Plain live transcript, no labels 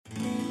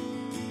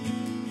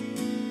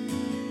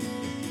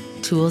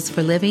Tools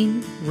for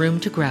living, room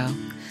to grow.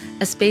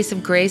 A space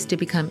of grace to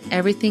become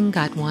everything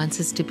God wants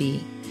us to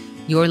be.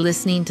 You're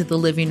listening to the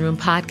Living Room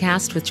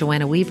Podcast with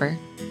Joanna Weaver,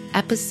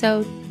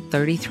 episode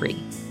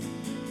 33.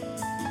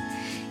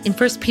 In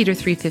 1 Peter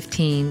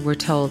 3:15, we're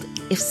told,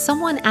 if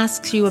someone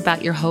asks you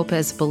about your hope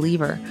as a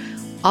believer,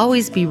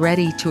 always be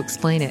ready to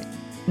explain it.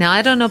 Now,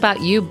 I don't know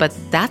about you, but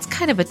that's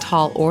kind of a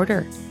tall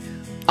order.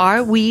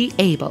 Are we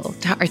able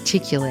to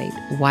articulate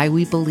why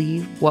we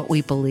believe what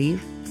we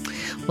believe?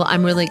 Well,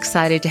 I'm really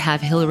excited to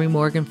have Hillary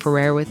Morgan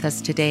Ferrer with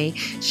us today.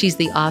 She's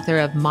the author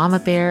of Mama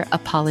Bear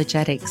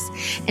Apologetics,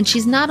 and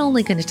she's not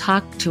only going to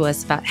talk to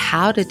us about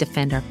how to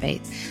defend our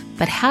faith,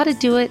 but how to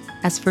do it,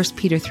 as 1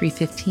 Peter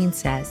 3:15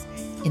 says,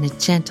 in a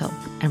gentle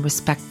and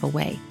respectful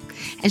way.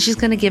 And she's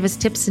going to give us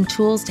tips and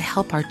tools to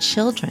help our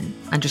children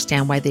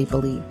understand why they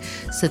believe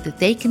so that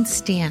they can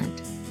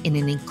stand in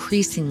an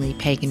increasingly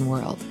pagan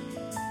world.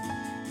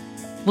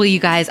 Well,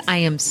 you guys, I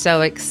am so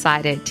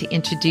excited to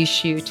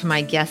introduce you to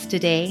my guest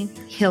today.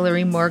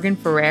 Hillary Morgan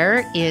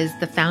Ferrer is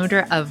the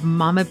founder of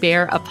Mama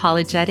Bear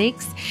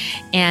Apologetics.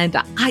 And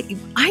I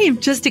am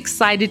just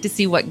excited to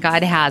see what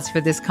God has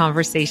for this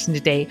conversation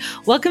today.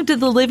 Welcome to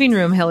the living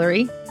room,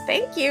 Hillary.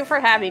 Thank you for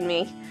having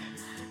me.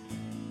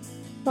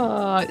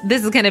 Oh,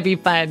 this is going to be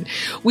fun.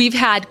 We've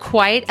had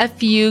quite a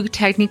few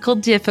technical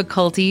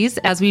difficulties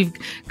as we've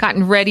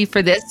gotten ready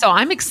for this. So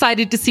I'm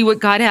excited to see what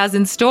God has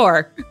in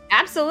store.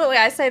 Absolutely.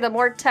 I say the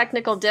more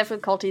technical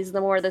difficulties,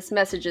 the more this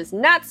message is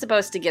not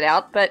supposed to get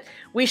out, but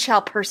we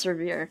shall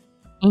persevere.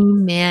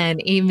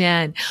 Amen.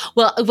 Amen.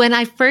 Well, when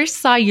I first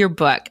saw your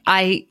book,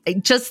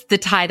 the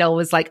title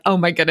was like, oh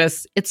my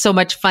goodness, it's so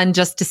much fun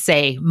just to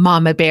say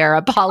Mama Bear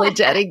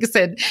Apologetics.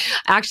 And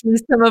actually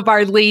some of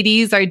our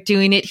ladies are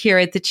doing it here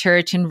at the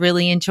church and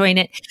really enjoying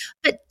it.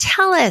 But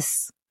tell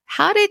us,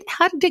 how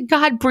did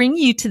God bring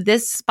you to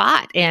this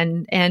spot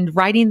and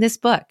writing this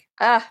book?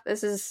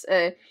 This is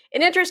an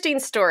interesting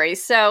story.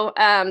 So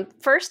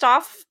first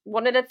off,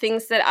 one of the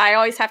things that I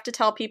always have to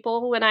tell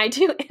people when I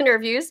do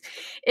interviews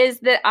is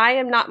that I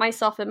am not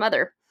myself a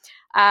mother.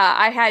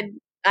 I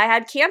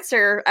had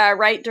cancer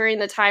right during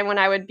the time when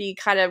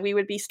we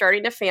would be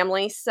starting a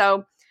family.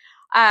 So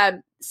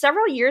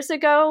several years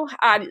ago,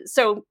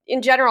 so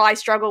in general, I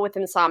struggle with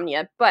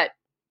insomnia, but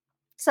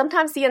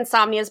sometimes the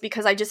insomnia is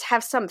because I just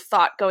have some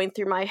thought going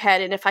through my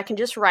head. And if I can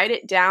just write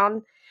it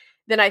down,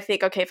 then I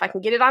think, okay, if I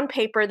can get it on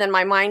paper, then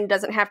my mind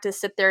doesn't have to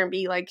sit there and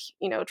be like,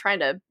 trying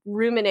to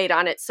ruminate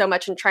on it so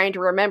much and trying to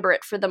remember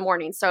it for the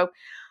morning. So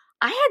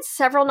I had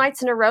several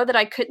nights in a row that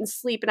I couldn't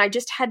sleep. And I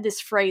just had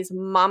this phrase,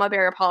 Mama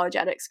Bear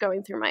Apologetics,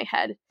 going through my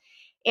head.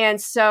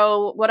 And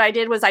so what I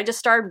did was I just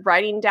started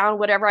writing down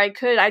whatever I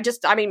could.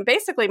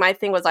 Basically my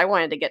thing was I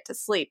wanted to get to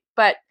sleep.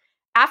 But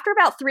after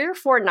about 3 or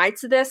 4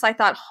 nights of this, I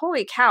thought,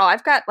 holy cow,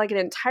 I've got like an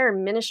entire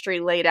ministry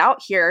laid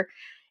out here.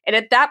 And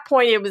at that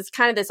point, it was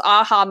kind of this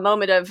aha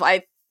moment of,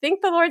 I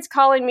think the Lord's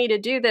calling me to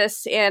do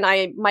this. And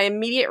my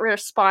immediate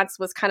response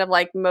was kind of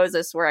like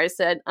Moses, where I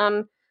said,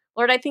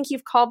 Lord, I think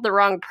you've called the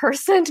wrong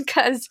person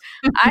because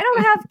I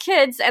don't have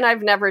kids and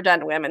I've never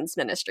done women's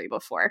ministry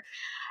before.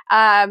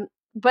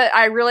 But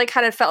I really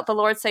kind of felt the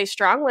Lord say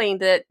strongly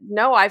that,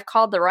 no, I've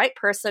called the right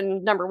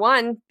person, number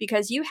one,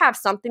 because you have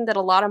something that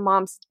a lot of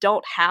moms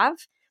don't have,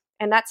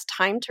 and that's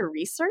time to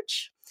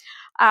research.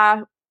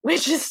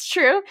 Which is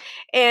true.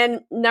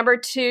 And number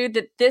two,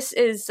 that this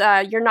is,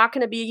 you're not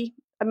going to be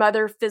a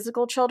mother of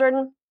physical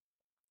children,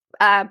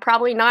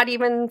 probably not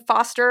even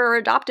foster or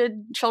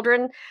adopted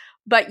children,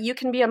 but you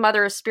can be a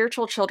mother of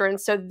spiritual children.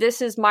 So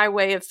this is my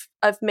way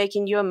of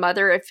making you a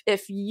mother.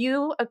 If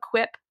you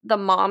equip the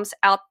moms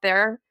out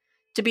there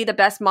to be the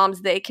best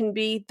moms they can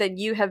be, then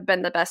you have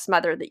been the best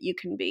mother that you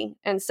can be.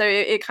 And so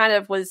it kind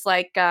of was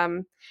like,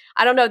 I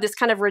don't know, this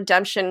kind of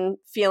redemption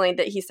feeling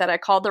that he said, I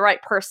called the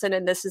right person,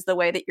 and this is the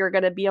way that you're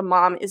going to be a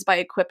mom, is by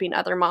equipping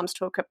other moms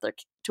to equip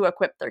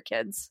their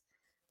kids.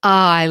 Oh,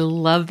 I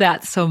love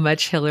that so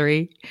much,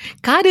 Hillary.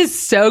 God is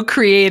so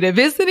creative,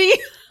 isn't he?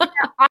 Yeah,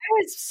 I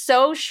was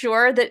so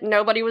sure that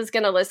nobody was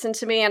going to listen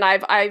to me, and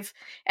I've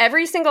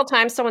every single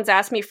time someone's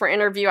asked me for an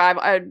interview,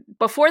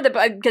 before the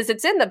book, because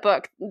it's in the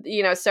book,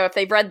 so if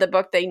they've read the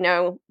book, they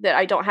know that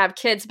I don't have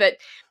kids, but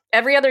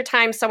every other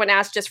time someone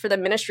asked just for the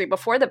ministry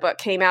before the book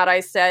came out,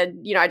 I said,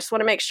 I just want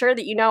to make sure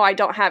that I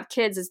don't have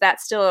kids. Is that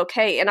still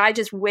okay? And I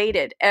just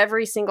waited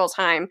every single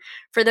time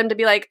for them to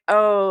be like,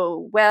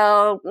 oh,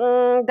 well,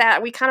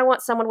 that we kind of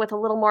want someone with a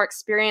little more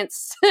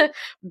experience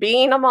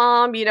being a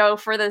mom,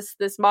 for this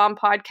mom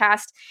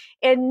podcast.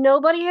 And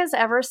nobody has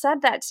ever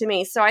said that to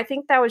me. So I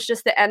think that was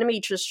just the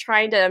enemy just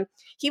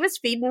he was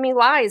feeding me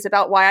lies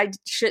about why I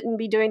shouldn't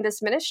be doing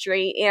this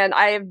ministry. And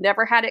I have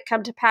never had it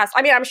come to pass.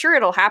 I mean, I'm sure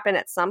it'll happen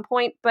at some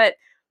point, but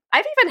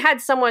I've even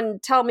had someone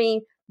tell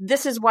me,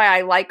 this is why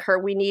I like her.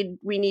 We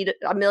need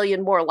a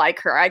million more like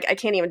her. I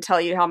can't even tell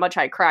you how much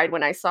I cried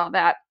when I saw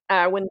that,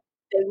 when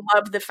they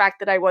loved the fact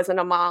that I wasn't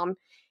a mom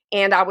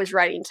and I was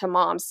writing to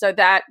moms. So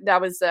that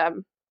was,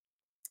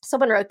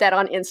 someone wrote that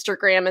on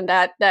Instagram, and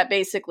that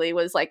basically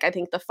was like, I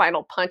think the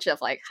final punch of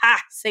like,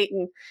 ha,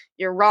 Satan,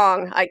 you're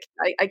wrong. I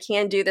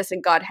can do this,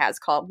 and God has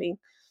called me.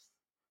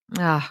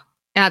 Ah,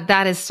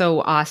 That is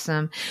so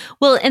awesome.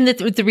 Well, and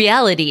the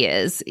reality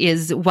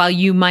is while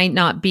you might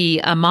not be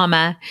a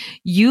mama,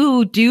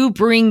 you do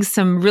bring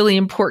some really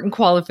important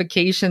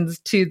qualifications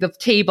to the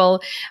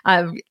table.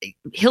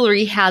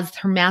 Hillary has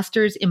her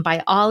master's in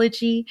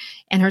biology,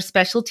 and her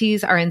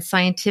specialties are in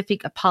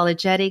scientific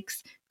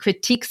apologetics,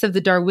 critiques of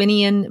the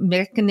Darwinian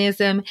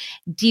mechanism,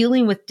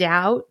 dealing with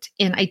doubt,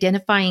 and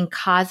identifying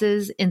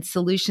causes and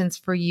solutions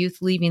for youth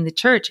leaving the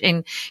church.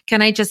 And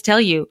can I just tell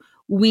you,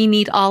 we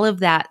need all of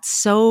that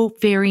so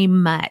very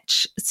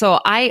much. So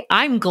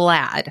I'm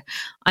glad.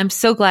 I'm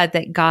so glad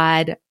that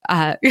God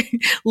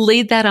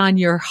laid that on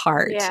your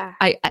heart. Yeah.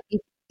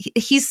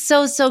 He's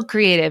so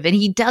creative, and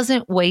he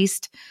doesn't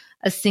waste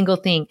a single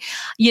thing.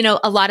 You know,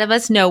 a lot of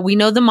us we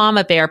know the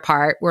mama bear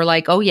part. We're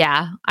like, oh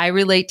yeah, I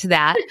relate to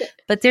that.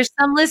 But there's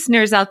some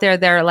listeners out there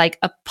that are like,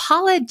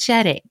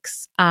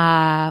 apologetics.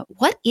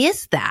 What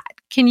is that?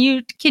 Can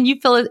you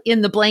fill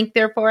in the blank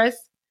there for us?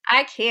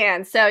 I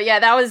can. So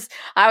yeah,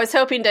 I was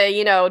hoping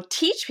to,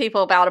 teach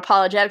people about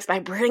apologetics by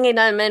bringing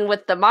them in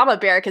with the mama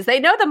bear, because they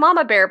know the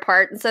mama bear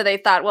part. And so they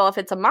thought, well, if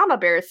it's a mama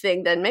bear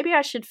thing, then maybe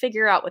I should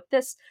figure out what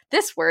this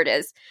word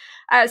is.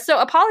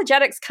 So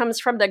apologetics comes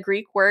from the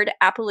Greek word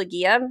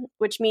apologia,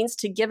 which means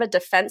to give a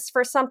defense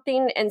for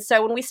something. And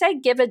so when we say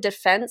give a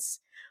defense,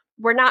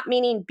 we're not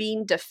meaning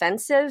being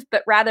defensive,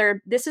 but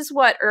rather this is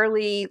what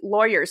early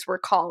lawyers were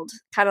called,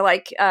 kind of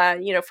like,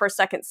 first,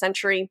 second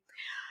century.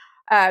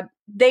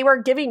 They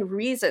were giving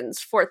reasons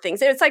for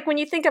things. It's like when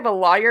you think of a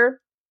lawyer,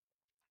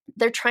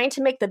 they're trying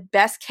to make the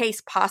best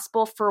case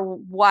possible for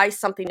why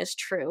something is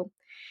true.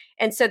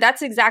 And so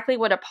that's exactly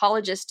what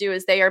apologists do,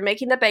 is they are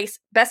making the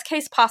best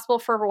case possible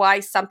for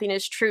why something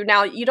is true.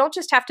 Now, you don't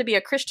just have to be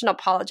a Christian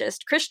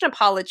apologist. Christian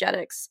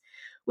apologetics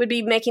would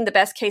be making the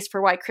best case for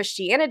why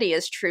Christianity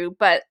is true.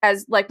 But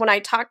when I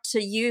talk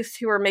to youth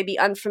who are maybe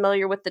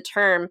unfamiliar with the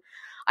term,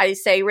 I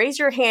say, raise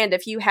your hand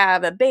if you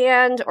have a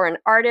band or an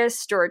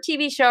artist or a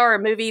TV show or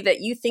a movie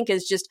that you think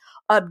is just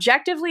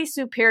objectively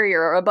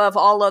superior or above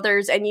all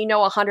others, and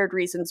 100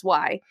 reasons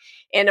why.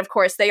 And of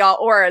course,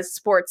 or a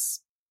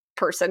sports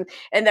person,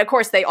 and of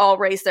course, they all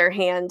raise their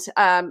hand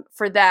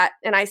for that.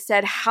 And I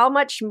said, how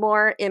much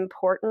more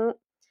important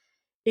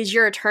is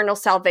your eternal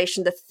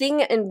salvation, the thing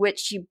in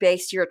which you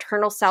base your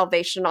eternal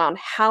salvation on?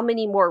 How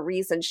many more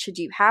reasons should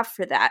you have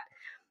for that?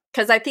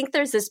 Because I think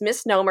there's this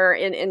misnomer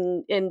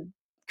in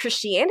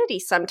Christianity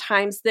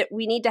sometimes that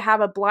we need to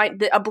have a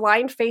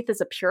blind faith is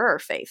a purer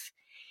faith.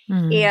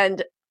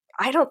 And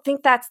I don't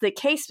think that's the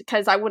case,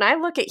 because when I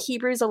look at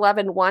Hebrews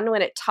 11:1,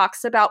 when it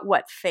talks about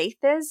what faith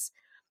is,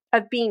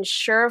 of being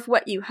sure of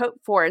what you hope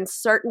for and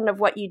certain of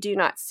what you do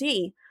not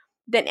see,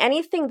 then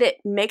anything that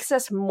makes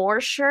us more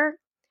sure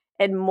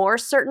and more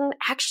certain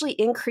actually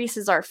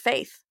increases our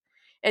faith.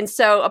 And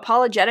so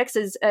apologetics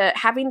is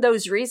having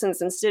those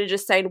reasons instead of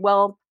just saying,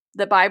 well,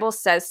 the Bible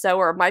says so,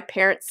 or my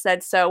parents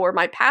said so, or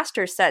my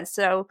pastor said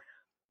so.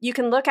 You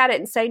can look at it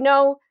and say,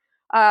 no,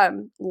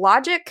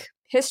 logic,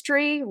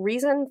 history,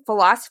 reason,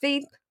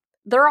 philosophy,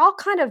 they're all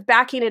kind of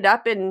backing it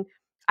up. And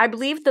I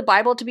believe the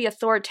Bible to be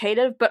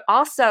authoritative, but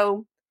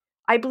also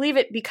I believe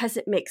it because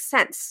it makes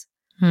sense.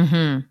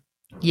 Mm-hmm.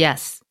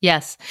 Yes.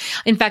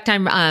 In fact,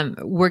 I'm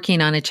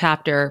working on a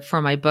chapter for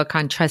my book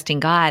on trusting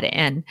God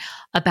and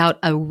about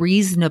a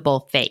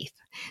reasonable faith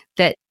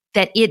that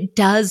it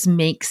does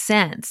make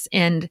sense.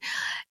 And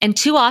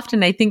too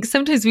often, I think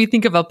sometimes we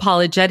think of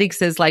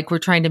apologetics as like we're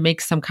trying to make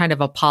some kind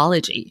of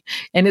apology.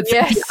 And it's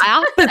the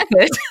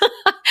opposite.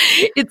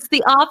 It's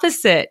the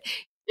opposite.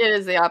 It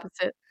is the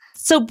opposite.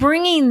 So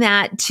bringing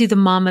that to the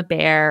mama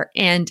bear,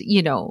 and,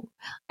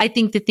 I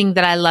think the thing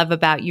that I love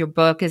about your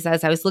book is,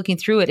 as I was looking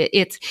through it,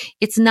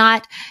 it's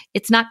not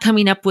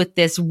coming up with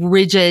this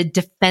rigid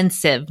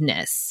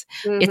defensiveness.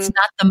 Mm-hmm. It's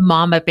not the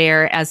mama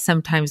bear as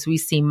sometimes we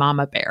see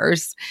mama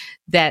bears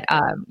that,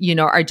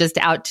 are just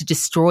out to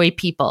destroy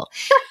people.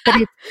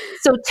 But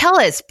so tell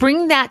us,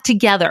 bring that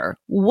together.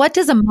 What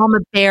does a mama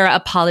bear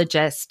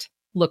apologist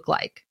look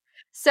like?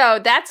 So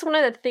that's one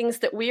of the things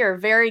that we are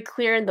very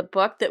clear in the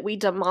book, that we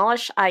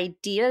demolish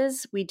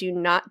ideas. We do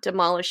not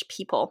demolish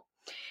people.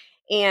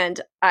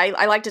 And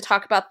I like to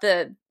talk about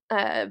the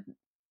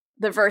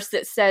verse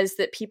that says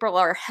that people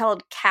are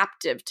held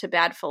captive to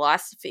bad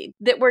philosophy,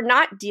 that we're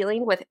not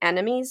dealing with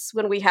enemies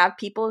when we have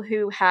people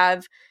who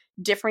have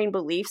differing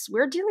beliefs.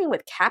 We're dealing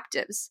with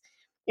captives.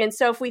 And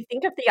so if we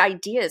think of the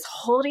idea as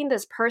holding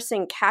this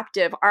person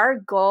captive, our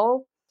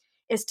goal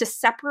is to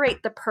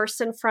separate the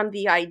person from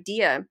the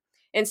idea.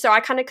 And so I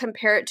kind of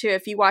compare it to,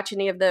 if you watch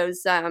any of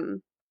those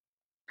kind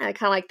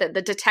of like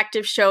the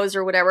detective shows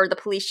or whatever, the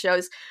police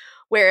shows,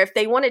 where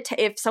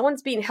if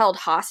someone's being held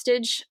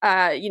hostage,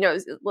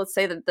 let's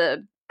say that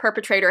the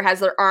perpetrator has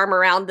their arm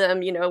around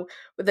them,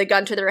 with a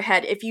gun to their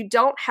head. If you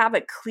don't have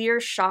a clear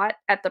shot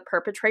at the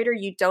perpetrator,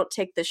 you don't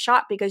take the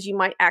shot because you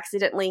might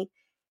accidentally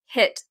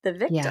hit the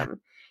victim. Yeah.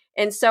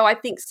 And so I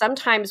think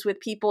sometimes with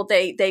people,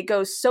 they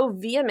go so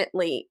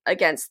vehemently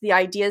against the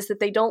ideas that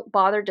they don't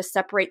bother to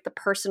separate the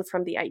person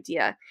from the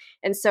idea.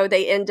 And so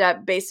they end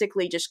up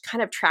basically just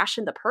kind of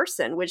trashing the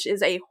person, which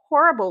is a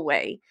horrible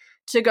way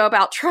to go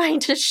about trying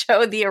to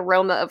show the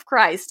aroma of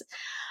Christ.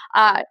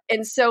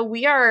 And so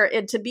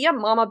to be a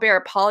mama bear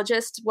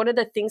apologist, one of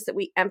the things that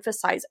we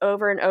emphasize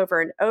over and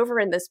over and over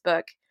in this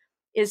book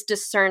is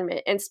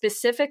discernment, and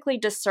specifically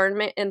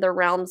discernment in the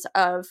realms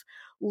of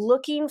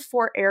looking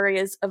for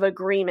areas of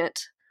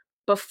agreement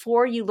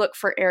before you look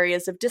for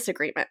areas of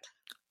disagreement.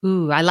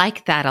 Ooh, I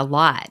like that a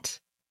lot.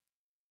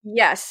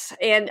 Yes.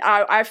 And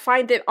I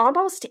find that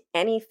almost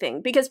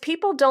anything, because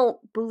people don't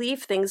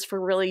believe things for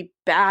really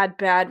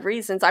bad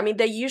reasons. I mean,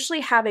 they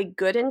usually have a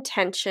good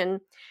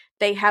intention.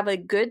 They have a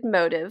good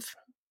motive.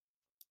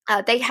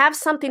 They have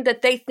something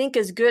that they think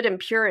is good and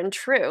pure and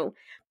true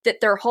that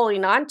they're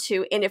holding on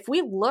to. And if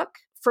we look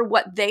for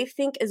what they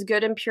think is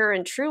good and pure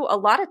and true, a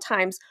lot of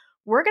times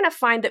we're going to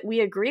find that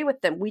we agree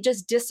with them. We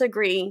just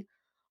disagree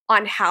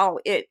on how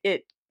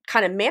it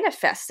kind of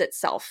manifests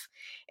itself.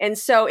 And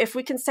so if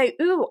we can say,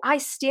 ooh, I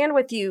stand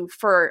with you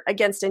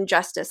against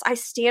injustice. I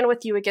stand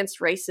with you against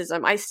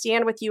racism. I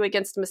stand with you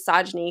against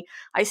misogyny.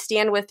 I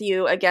stand with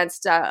you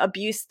against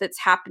abuse that's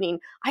happening.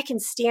 I can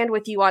stand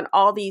with you on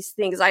all these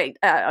things.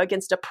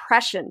 Against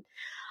oppression.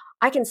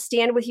 I can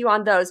stand with you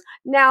on those.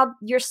 Now,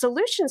 your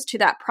solutions to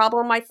that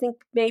problem, I think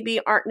maybe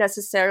aren't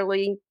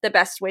necessarily the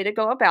best way to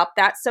go about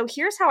that. So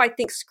here's how I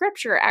think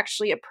Scripture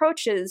actually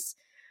approaches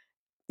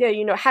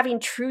having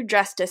true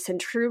justice and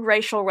true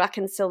racial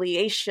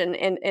reconciliation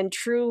and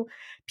true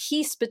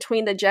peace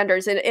between the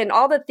genders and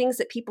all the things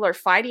that people are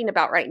fighting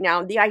about right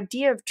now, the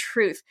idea of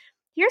truth.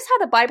 Here's how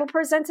the Bible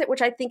presents it,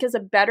 which I think is a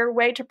better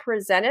way to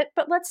present it,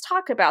 but let's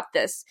talk about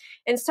this.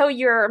 And so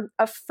you're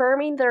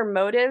affirming their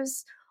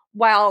motives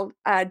while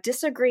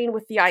disagreeing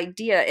with the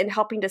idea and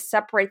helping to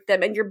separate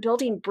them, and you're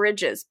building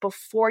bridges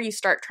before you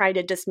start trying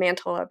to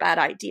dismantle a bad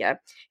idea.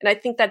 And I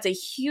think that's a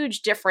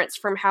huge difference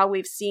from how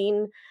we've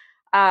seen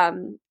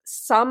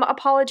some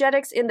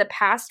apologetics in the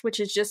past, which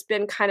has just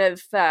been kind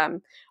of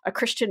a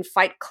Christian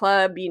fight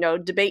club,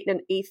 debating an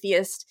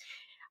atheist.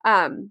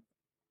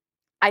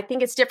 I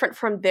think it's different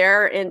from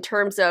there in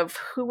terms of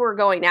who we're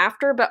going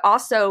after, but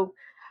also,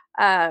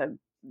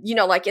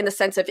 like in the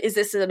sense of, is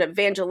this an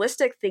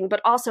evangelistic thing,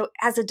 but also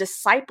as a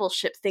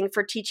discipleship thing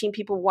for teaching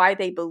people why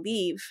they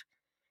believe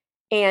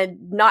and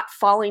not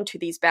falling to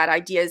these bad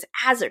ideas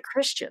as a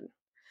Christian.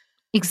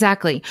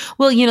 Exactly.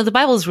 Well, the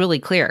Bible is really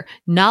clear.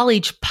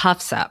 Knowledge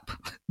puffs up,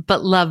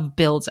 but love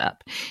builds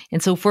up.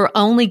 And so if we're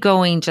only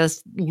going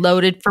just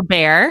loaded for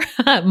bear,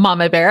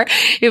 mama bear,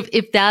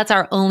 if that's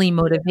our only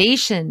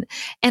motivation.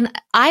 And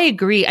I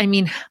agree. I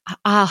mean,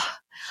 I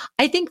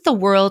think the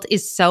world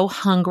is so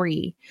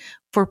hungry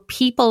for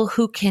people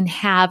who can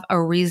have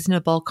a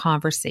reasonable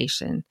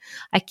conversation,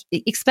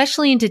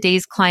 especially in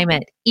today's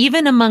climate,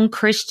 even among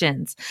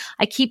Christians.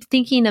 I keep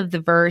thinking of the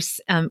verse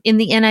in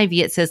the NIV,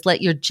 it says,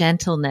 let your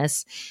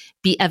gentleness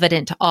be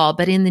evident to all.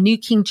 But in the New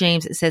King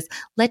James, it says,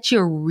 let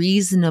your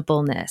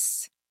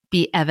reasonableness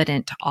be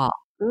evident to all.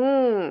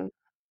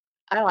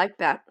 I like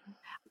that.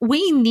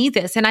 We need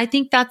this. And I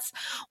think that's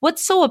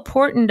what's so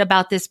important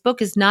about this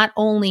book is not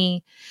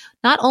only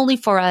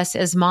for us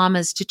as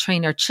mamas to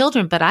train our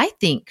children, but I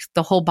think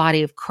the whole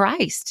body of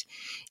Christ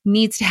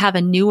needs to have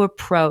a new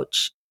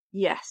approach.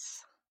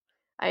 Yes,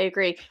 I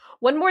agree.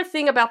 One more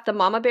thing about the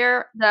mama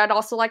bear that I'd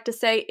also like to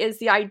say is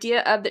the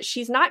idea of that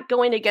she's not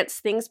going against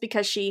things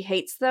because she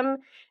hates them.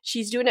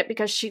 She's doing it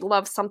because she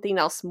loves something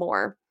else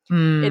more.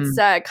 It's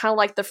kind of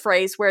like the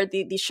phrase where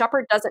the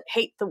shepherd doesn't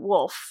hate the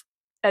wolf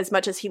as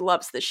much as he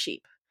loves the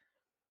sheep.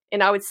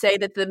 And I would say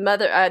that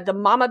the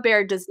mama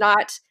bear does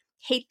not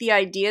hate the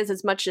ideas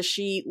as much as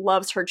she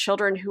loves her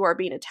children who are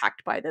being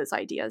attacked by those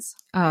ideas.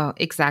 Oh,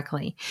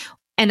 exactly.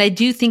 And I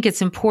do think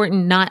it's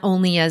important not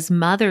only as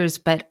mothers,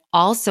 but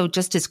also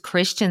just as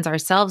Christians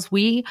ourselves.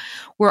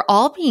 We're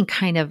all being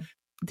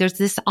there's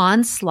this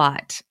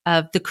onslaught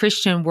of the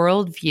Christian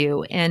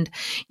worldview. And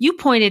you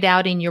pointed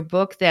out in your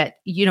book that,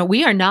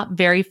 we are not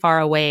very far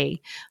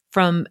away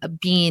from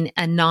being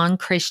a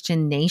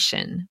non-Christian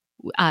nation.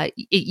 It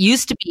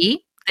used to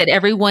be that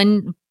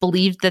everyone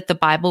believed that the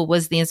Bible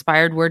was the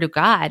inspired word of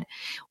God.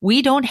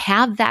 We don't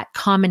have that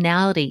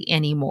commonality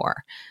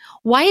anymore.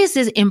 Why is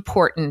it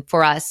important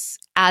for us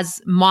as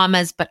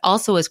mamas, but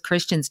also as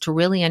Christians, to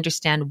really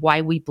understand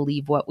why we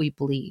believe what we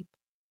believe?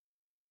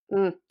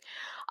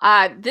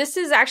 This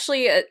is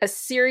actually a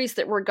series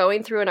that we're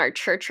going through in our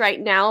church right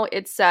now.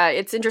 It's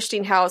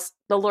interesting how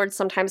the Lord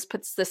sometimes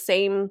puts the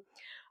same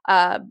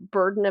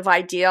burden of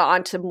idea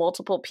onto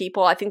multiple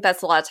people. I think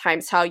that's a lot of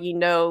times how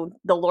the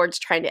Lord's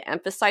trying to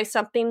emphasize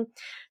something.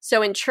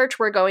 So in church,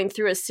 we're going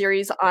through a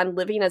series on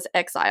living as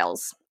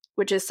exiles,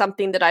 which is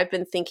something that I've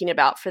been thinking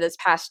about for this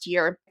past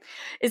year,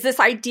 is this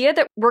idea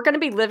that we're going to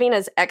be living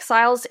as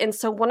exiles. And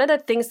so one of the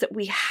things that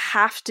we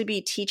have to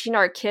be teaching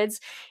our kids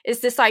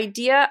is this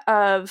idea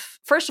of,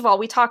 first of all,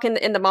 we talk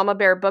in the Mama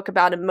Bear book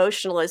about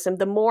emotionalism.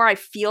 The more I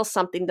feel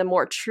something, the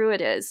more true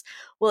it is.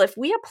 Well, if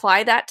we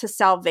apply that to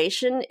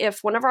salvation, if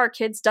one of our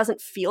kids doesn't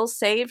feel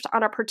saved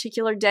on a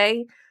particular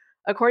day,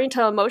 according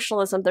to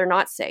emotionalism, they're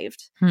not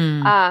saved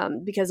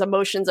because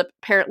emotions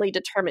apparently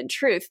determine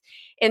truth.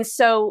 And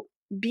so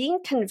being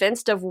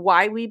convinced of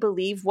why we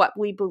believe what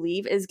we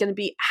believe is going to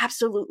be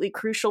absolutely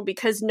crucial,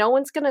 because no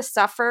one's going to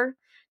suffer.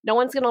 No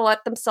one's going to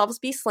let themselves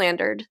be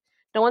slandered.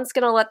 No one's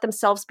going to let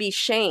themselves be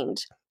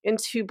shamed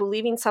into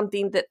believing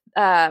something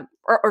that,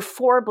 or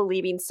for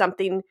believing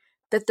something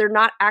that they're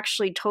not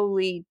actually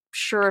totally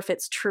sure if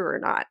it's true or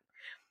not.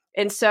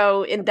 And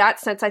so in that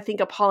sense, I think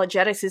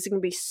apologetics is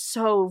going to be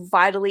so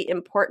vitally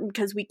important,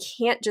 because we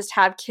can't just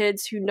have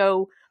kids who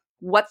know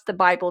what the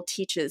Bible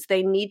teaches.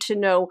 They need to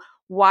know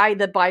why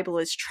the Bible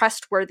is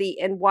trustworthy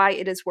and why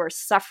it is worth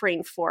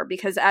suffering for.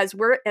 Because as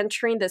we're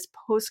entering this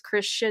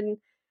post-Christian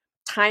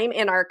time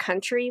in our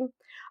country,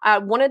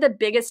 one of the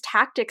biggest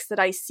tactics that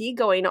I see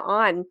going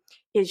on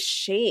is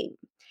shame.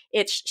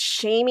 It's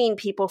shaming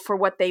people for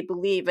what they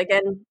believe.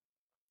 Again,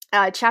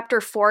 chapter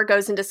 4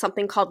 goes into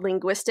something called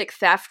linguistic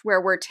theft,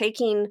 where we're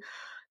taking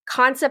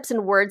concepts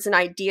and words and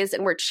ideas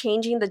and we're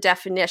changing the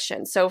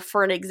definition. So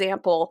for an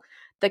example,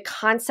 the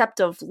concept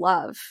of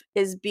love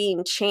is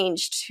being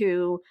changed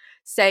to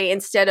say,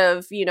 instead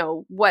of,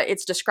 what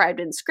it's described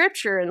in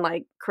scripture in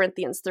like 1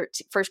 Corinthians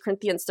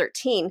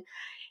 13,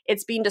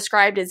 it's being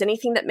described as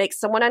anything that makes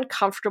someone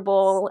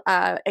uncomfortable,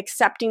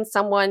 accepting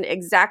someone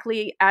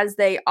exactly as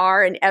they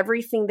are and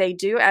everything they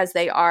do as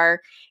they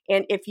are.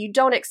 And if you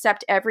don't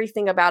accept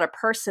everything about a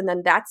person,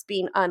 then that's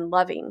being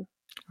unloving.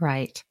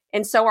 Right.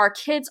 And so our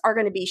kids are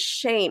going to be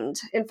shamed.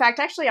 In fact,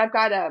 actually, I've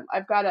got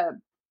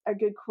a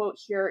good quote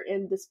here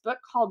in this book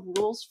called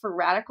Rules for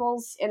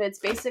Radicals. And it's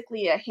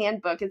basically a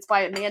handbook. It's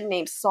by a man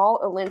named Saul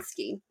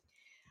Alinsky.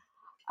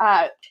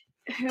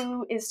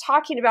 Who is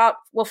talking about,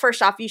 well,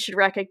 first off, you should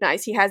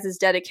recognize he has his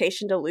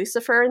dedication to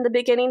Lucifer in the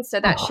beginning.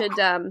 So that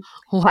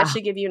that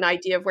should give you an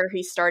idea of where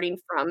he's starting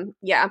from.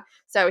 Yeah.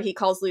 So he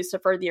calls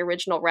Lucifer the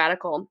original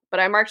radical. But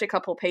I marked a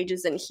couple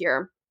pages in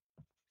here.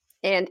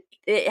 And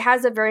it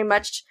has a very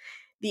much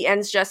the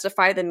ends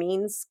justify the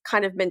means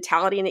kind of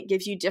mentality. And it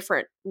gives you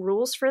different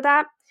rules for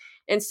that.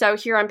 And so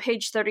here on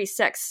page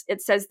 36,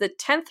 it says the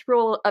 10th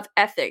rule of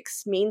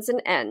ethics, means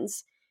and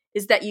ends,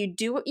 is that you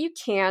do what you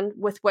can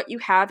with what you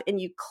have and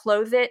you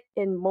clothe it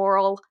in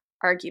moral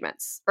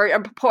arguments, or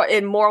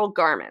in moral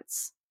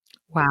garments.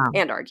 Wow.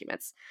 And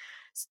arguments.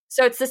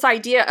 So it's this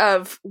idea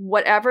of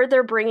whatever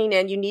they're bringing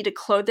in, you need to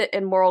clothe it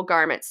in moral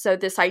garments. So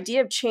this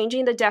idea of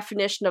changing the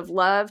definition of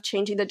love,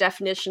 changing the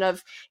definition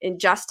of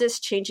injustice,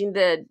 changing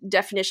the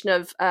definition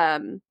of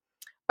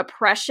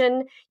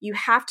oppression, you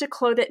have to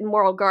clothe it in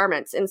moral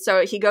garments. And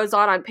so he goes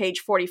on page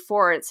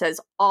 44, and it says,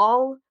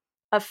 all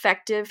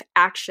effective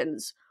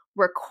actions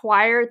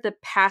require the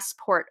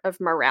passport of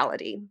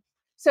morality.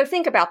 So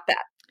think about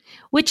that.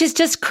 Which is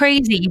just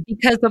crazy,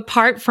 because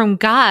apart from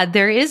God,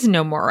 there is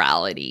no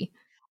morality.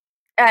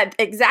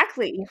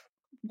 Exactly.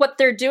 What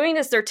they're doing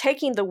is they're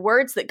taking the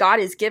words that God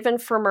has given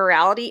for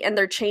morality and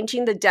they're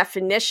changing the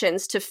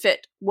definitions to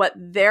fit what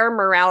their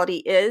morality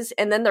is.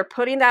 And then they're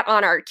putting that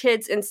on our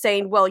kids and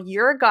saying, well,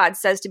 your God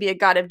says to be a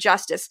God of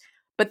justice,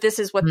 but this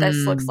is what this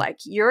looks like.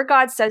 Your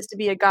God says to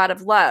be a God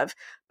of love,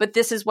 but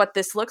this is what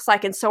this looks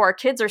like. And so our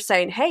kids are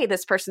saying, hey,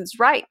 this person's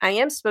right. I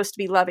am supposed to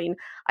be loving.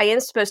 I am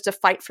supposed to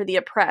fight for the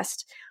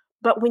oppressed.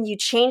 But when you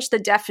change the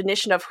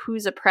definition of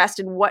who's oppressed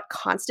and what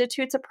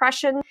constitutes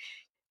oppression,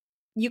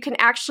 you can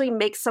actually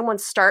make someone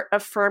start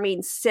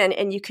affirming sin,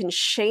 and you can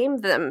shame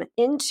them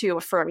into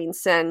affirming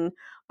sin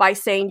by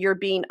saying you're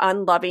being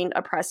unloving,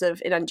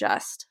 oppressive, and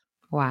unjust.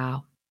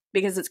 Wow.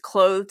 Because it's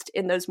clothed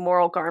in those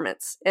moral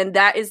garments. And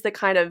that is the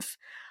kind of,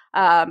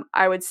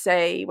 I would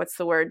say, what's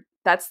the word?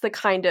 That's the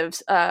kind of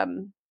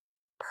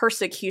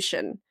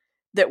persecution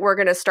that we're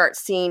going to start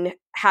seeing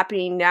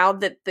happening now.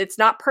 That it's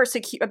not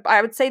persecution.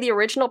 I would say the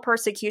original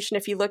persecution,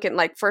 if you look at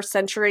like first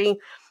century,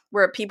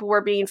 where people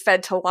were being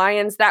fed to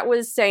lions, that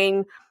was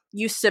saying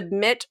you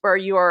submit or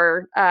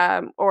you're,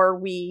 or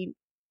we,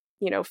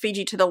 feed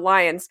you to the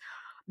lions.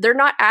 They're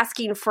not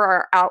asking for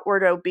our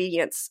outward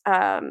obedience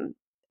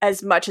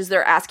as much as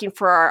they're asking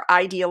for our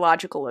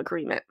ideological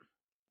agreement.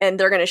 And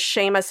they're going to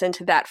shame us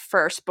into that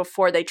first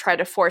before they try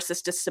to force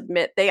us to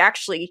submit. They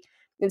actually,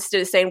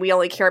 instead of saying we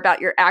only care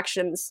about your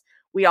actions,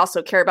 we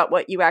also care about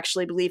what you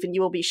actually believe, and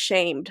you will be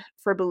shamed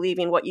for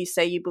believing what you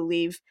say you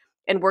believe.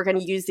 And we're going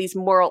to use these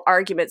moral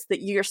arguments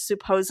that you're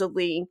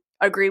supposedly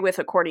agree with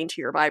according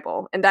to your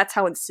Bible. And that's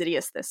how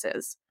insidious this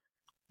is.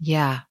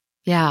 Yeah.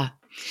 Yeah.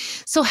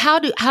 So how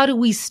do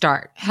we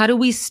start? How do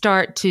we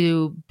start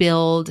to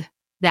build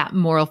that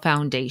moral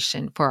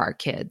foundation for our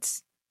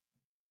kids?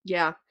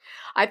 Yeah.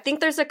 I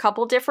think there's a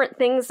couple different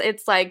things.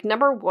 It's like,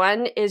 number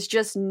one is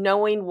just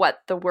knowing what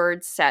the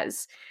word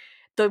says.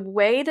 The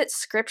way that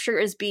scripture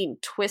is being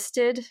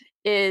twisted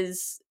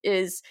is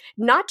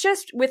not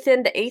just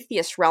within the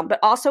atheist realm, but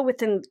also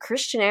within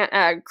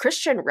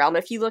Christian realm.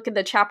 If you look at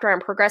the chapter on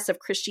progressive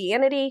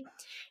Christianity,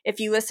 if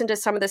you listen to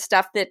some of the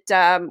stuff that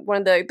one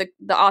of the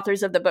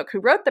authors of the book who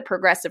wrote the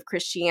progressive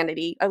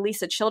Christianity,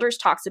 Elisa Childers,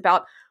 talks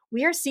about,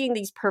 we are seeing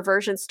these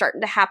perversions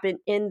starting to happen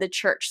in the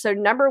church. So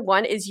number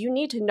one is you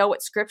need to know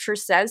what scripture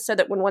says so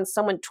that when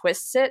someone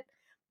twists it,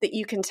 that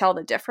you can tell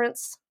the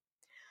difference.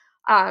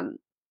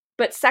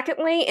 But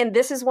secondly, and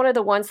this is one of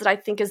the ones that I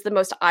think is the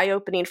most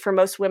eye-opening for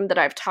most women that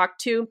I've talked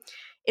to,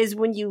 is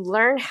when you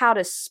learn how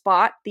to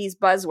spot these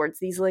buzzwords,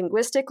 these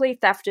linguistically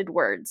thefted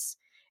words,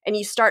 and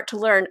you start to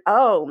learn,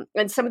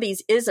 and some of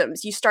these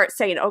isms, you start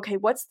saying, okay,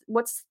 what's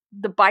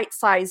the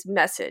bite-sized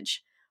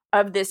message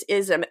of this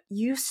ism?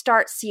 You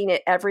start seeing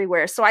it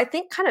everywhere. So I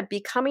think kind of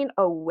becoming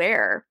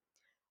aware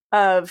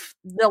of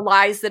the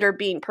lies that are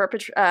being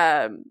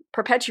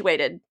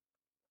perpetuated.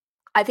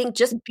 I think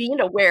just being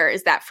aware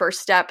is that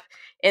first step.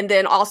 And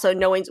then also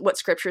knowing what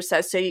scripture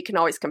says so you can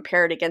always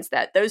compare it against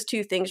that. Those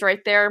two things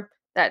right there,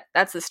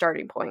 that's the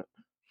starting point.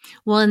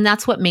 Well, and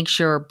that's what makes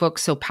your book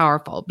so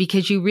powerful,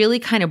 because you really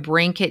kind of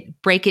break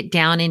it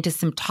down into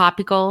some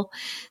topical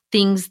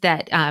things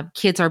that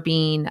kids are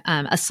being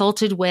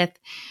assaulted with.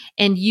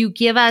 And you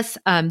give us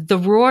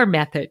the ROAR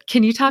method.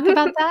 Can you talk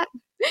about that?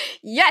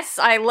 Yes,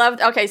 I loved.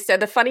 Okay, so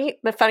the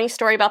funny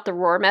story about the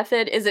ROAR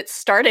method is it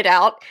started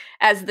out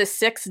as the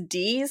 6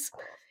 Ds,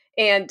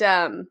 and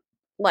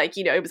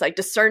it was like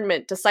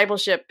discernment,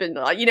 discipleship, and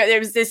there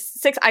was this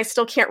 6. I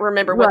still can't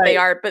remember what they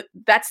are, but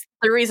that's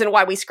the reason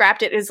why we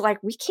scrapped it. Is like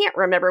we can't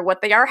remember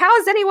what they are. How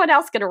is anyone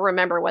else going to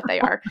remember what they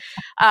are?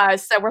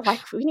 So we're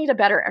like, we need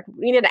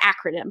an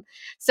acronym.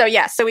 So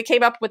so we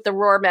came up with the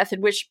ROAR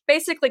method, which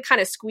basically kind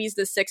of squeezed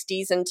the 6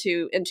 Ds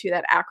into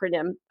that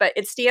acronym, but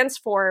it stands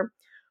for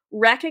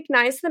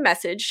recognize the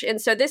message.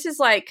 And so this is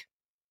like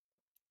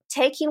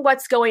taking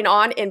what's going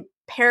on and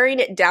paring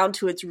it down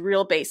to its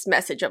real base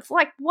message of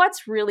like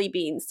what's really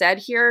being said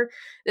here.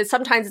 That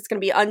sometimes it's going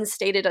to be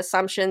unstated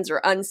assumptions or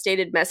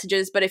unstated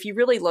messages, but if you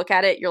really look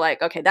at it, you're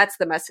like, okay, that's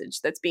the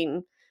message that's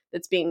being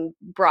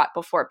brought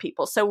before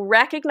people. So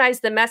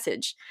recognize the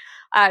message.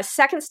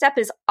 Second step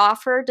is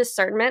offer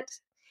discernment.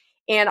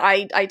 And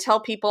I tell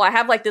people, I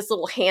have like this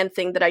little hand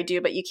thing that I do,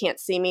 but you can't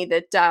see me,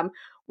 that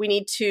we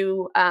need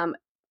to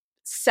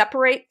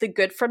separate the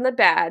good from the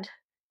bad,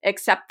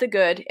 accept the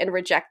good, and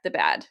reject the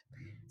bad.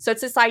 So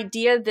it's this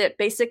idea that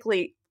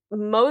basically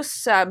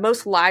most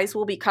lies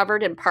will be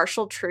covered in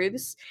partial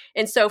truths.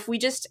 And so if we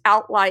just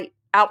outright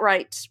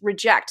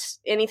reject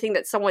anything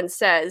that someone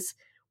says,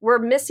 we're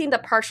missing the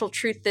partial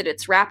truth that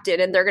it's wrapped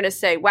in. And they're going to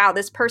say, wow,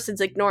 this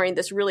person's ignoring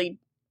this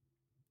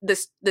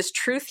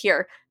truth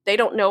here. They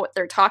don't know what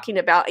they're talking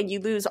about. And you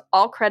lose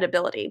all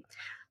credibility.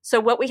 So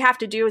what we have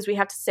to do is we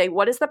have to say,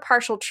 what is the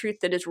partial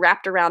truth that is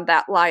wrapped around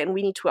that lie? And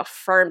we need to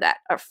affirm that.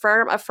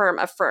 Affirm, affirm,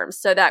 affirm.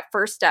 So that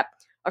first step,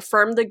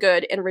 affirm the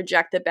good and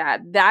reject the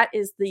bad. That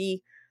is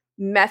the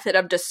method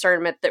of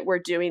discernment that we're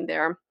doing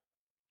there.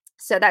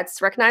 So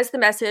that's recognize the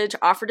message,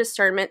 offer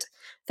discernment.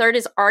 Third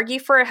is argue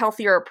for a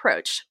healthier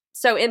approach.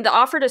 So in the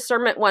offer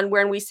discernment one,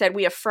 where we said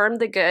we affirm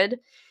the good,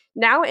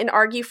 now in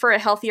argue for a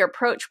healthier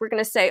approach, we're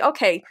going to say,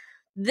 okay,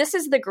 this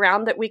is the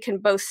ground that we can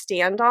both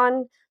stand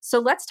on. So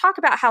let's talk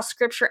about how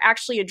scripture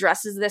actually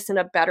addresses this in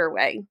a better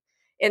way.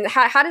 And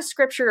how does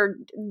scripture,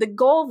 the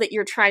goal that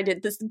you're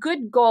this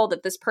good goal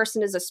that this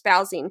person is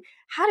espousing,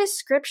 how does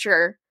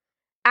scripture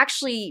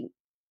actually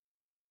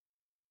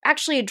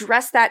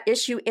address that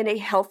issue in a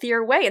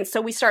healthier way? And so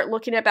we start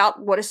looking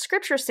about, what does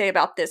scripture say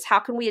about this? How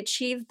can we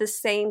achieve the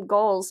same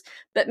goals,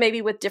 but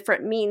maybe with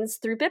different means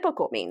through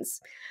biblical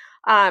means?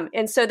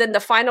 And so then the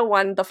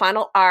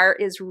final R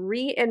is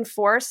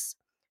reinforce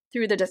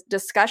through the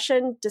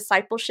discussion,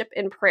 discipleship,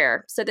 and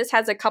prayer. So this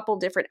has a couple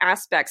different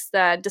aspects.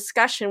 The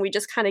discussion, we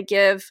just kind of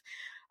give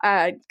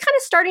kind of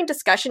starting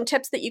discussion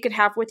tips that you could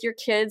have with your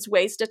kids,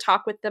 ways to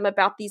talk with them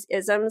about these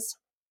isms.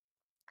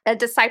 A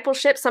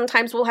discipleship,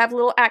 sometimes we'll have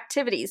little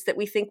activities that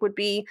we think would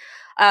be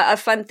a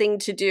fun thing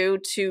to do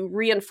to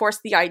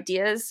reinforce the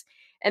ideas.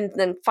 And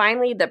then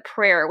finally, the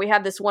prayer. We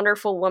have this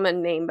wonderful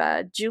woman named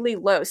Julie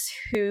Lose,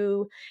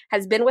 who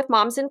has been with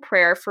Moms in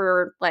Prayer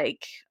for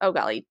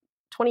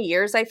 20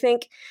 years, I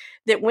think,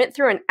 that went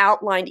through and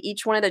outlined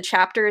each one of the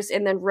chapters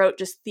and then wrote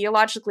just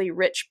theologically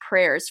rich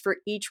prayers for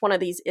each one of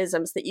these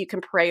isms that you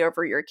can pray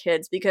over your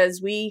kids,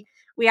 because we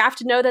have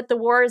to know that the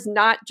war is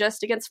not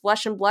just against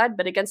flesh and blood,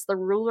 but against the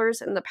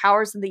rulers and the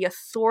powers and the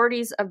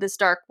authorities of this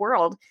dark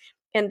world.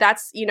 And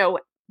that's,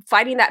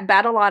 fighting that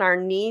battle on our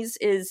knees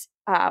is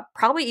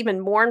probably even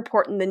more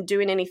important than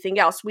doing anything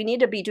else. We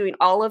need to be doing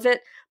all of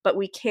it, but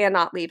we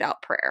cannot leave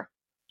out prayer.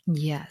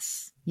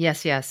 Yes.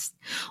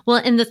 Well,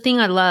 and the thing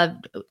I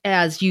loved,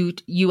 as you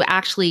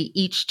actually,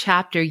 each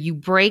chapter, you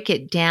break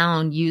it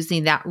down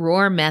using that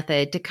ROAR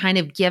method to kind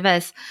of give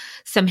us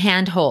some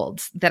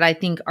handholds that I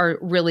think are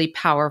really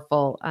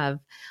powerful of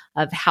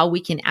how we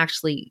can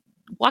actually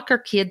walk our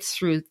kids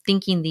through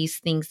thinking these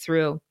things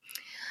through.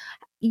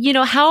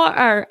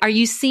 How are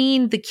you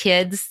seeing the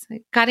kids?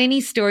 Got any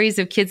stories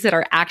of kids that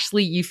are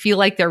actually, you feel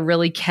like they're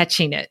really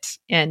catching it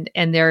and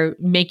they're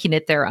making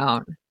it their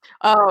own?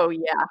 Oh,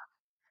 yeah.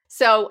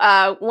 So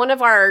one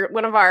of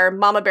our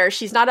mama bears,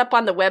 she's not up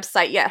on the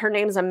website yet. Her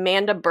name's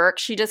Amanda Burke.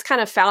 She just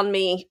kind of found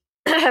me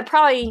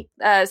probably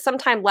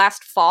sometime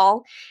last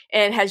fall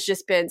and has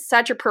just been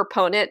such a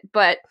proponent.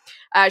 But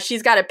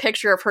she's got a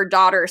picture of her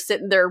daughter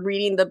sitting there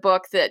reading the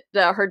book that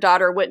her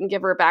daughter wouldn't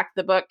give her back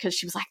the book because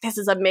she was like, this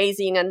is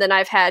amazing. And then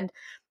I've had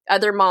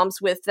other moms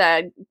with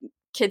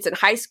kids in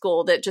high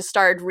school that just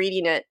started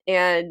reading it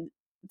and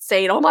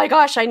saying, "Oh my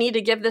gosh, I need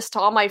to give this to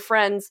all my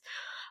friends."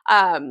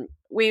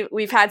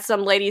 We've had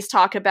some ladies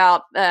talk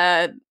about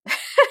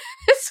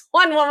this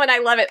one woman, I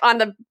love it, on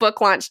the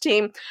book launch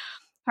team.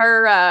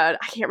 Her, I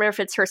can't remember if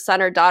it's her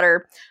son or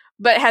daughter,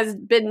 but has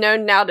been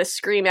known now to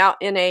scream out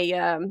in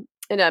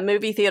a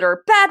movie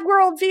theater, "Bad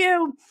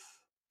worldview,"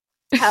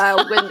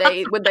 when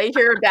they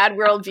hear a bad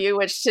worldview.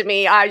 Which to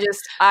me,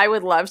 I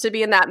would love to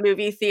be in that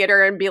movie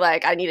theater and be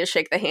like, I need to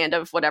shake the hand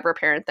of whatever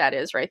parent that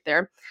is right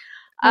there.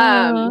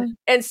 And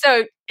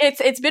so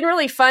it's been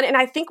really fun. And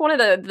I think one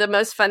of the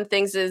most fun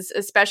things is,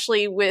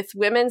 especially with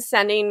women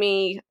sending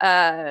me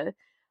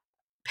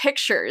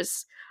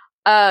pictures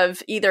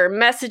of either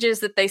messages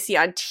that they see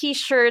on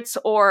t-shirts,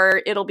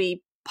 or it'll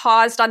be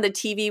paused on the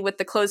TV with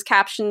the closed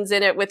captions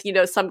in it with,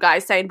 some guy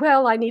saying,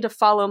 "Well, I need to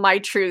follow my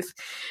truth."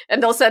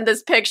 And they'll send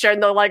this picture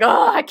and they're like,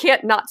 "Oh, I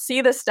can't not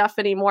see this stuff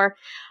anymore."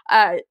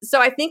 So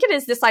I think it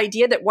is this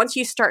idea that once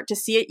you start to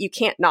see it, you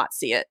can't not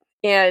see it.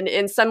 And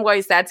in some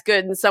ways that's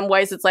good. In some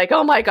ways it's like,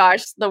 oh my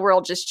gosh, the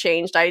world just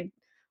changed.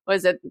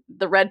 Was it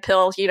the red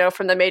pill,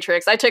 from the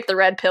Matrix? I took the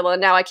red pill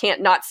and now I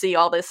can't not see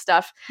all this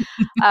stuff.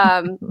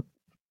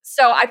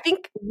 So I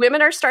think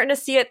women are starting to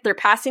see it. They're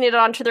passing it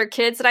on to their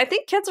kids. And I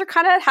think kids are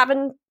kind of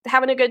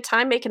having a good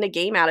time making a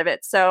game out of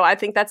it. So I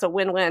think that's a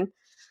win-win.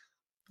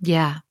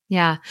 Yeah.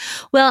 Yeah.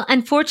 Well,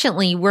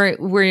 unfortunately,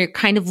 we're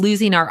kind of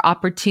losing our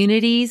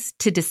opportunities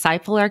to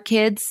disciple our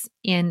kids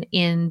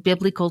in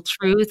biblical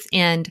truth.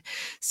 And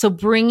so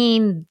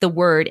bringing the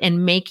word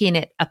and making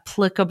it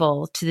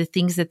applicable to the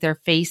things that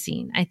they're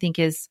facing, I think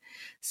is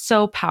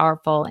so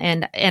powerful.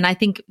 And I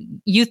think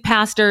youth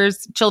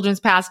pastors, children's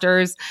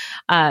pastors,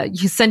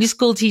 Sunday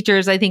school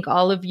teachers, I think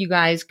all of you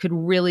guys could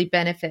really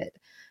benefit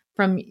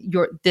from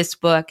this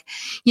book.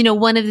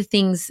 One of the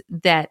things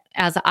that,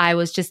 as I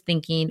was just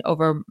thinking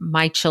over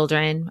my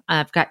children,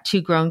 I've got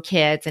 2 grown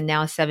kids and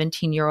now a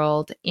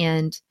 17-year-old,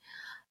 and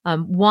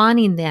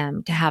wanting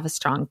them to have a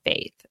strong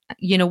faith.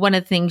 One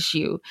of the things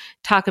you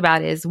talk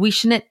about is we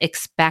shouldn't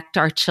expect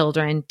our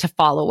children to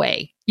fall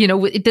away.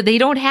 They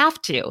don't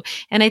have to.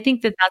 And I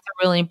think that that's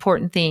a really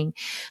important thing.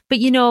 But,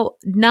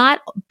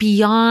 not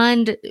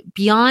beyond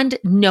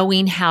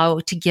knowing how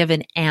to give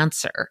an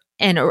answer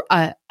and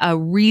a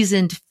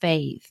reasoned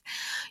faith.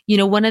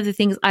 One of the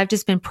things I've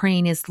just been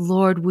praying is,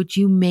 Lord, would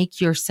you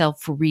make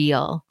yourself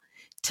real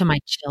to my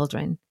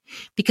children?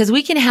 Because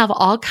we can have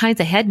all kinds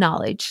of head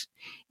knowledge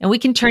and we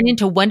can turn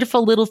into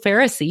wonderful little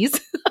Pharisees.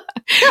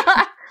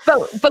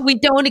 But we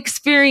don't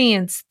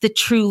experience the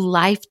true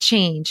life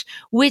change,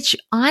 which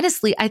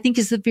honestly, I think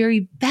is the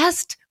very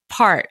best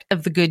part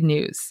of the good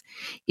news,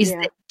 is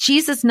that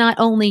Jesus not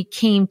only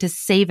came to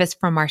save us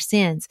from our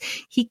sins,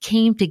 he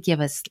came to give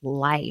us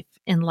life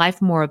and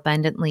life more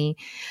abundantly.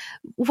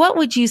 What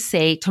would you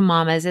say to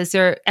mamas as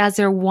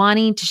they're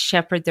wanting to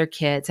shepherd their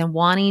kids and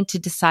wanting to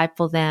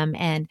disciple them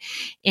and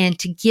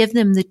to give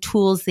them the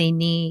tools they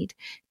need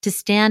to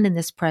stand in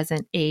this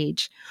present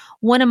age?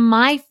 One of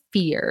my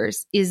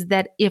fears is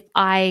that if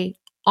I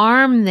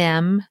arm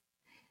them,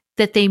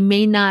 that they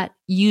may not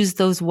use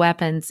those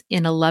weapons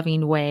in a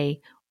loving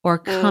way or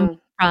come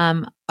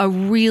from a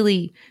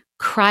really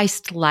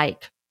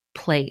Christ-like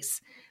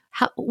place.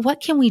 What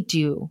can we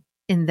do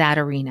in that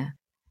arena?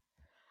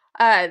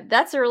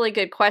 That's a really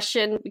good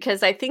question,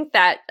 because I think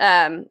that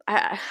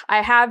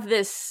I have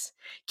this.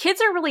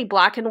 Kids are really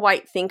black and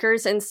white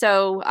thinkers, and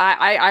so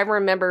I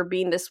remember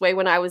being this way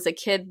when I was a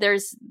kid.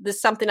 There's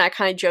this something I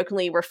kind of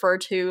jokingly refer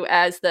to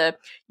as the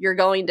 "you're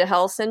going to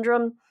hell"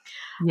 syndrome,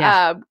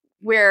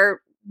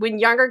 where when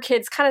younger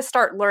kids kind of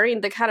start learning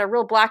the kind of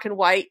real black and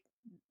white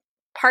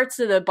parts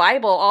of the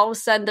Bible, all of a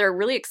sudden they're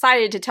really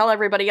excited to tell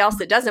everybody else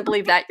that doesn't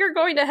believe that, "You're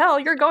going to hell,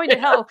 you're going to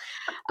hell."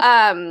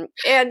 And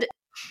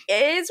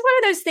it's one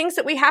of those things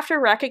that we have to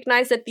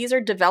recognize that these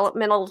are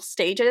developmental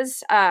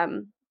stages.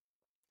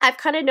 I've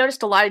kind of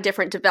noticed a lot of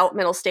different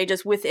developmental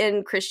stages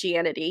within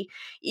Christianity,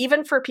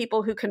 even for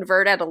people who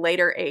convert at a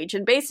later age.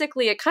 And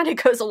basically, it kind of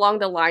goes along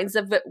the lines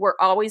of that we're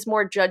always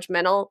more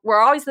judgmental. We're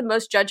always the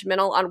most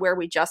judgmental on where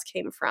we just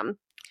came from.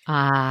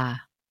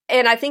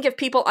 And I think if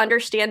people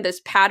understand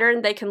this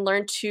pattern, they can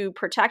learn to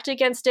protect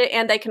against it,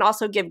 and they can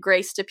also give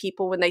grace to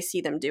people when they see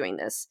them doing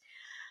this.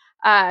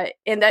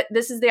 And that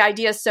this is the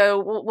idea.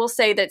 So we'll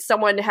say that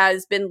someone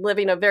has been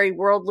living a very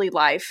worldly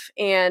life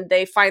and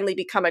they finally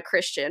become a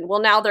Christian.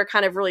 Well, now they're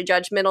kind of really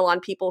judgmental on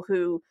people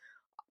who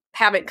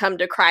haven't come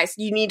to Christ.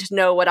 You need to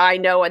know what I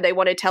know, and they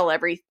want to tell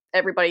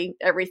everybody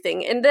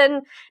everything. And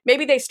then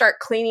maybe they start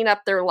cleaning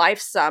up their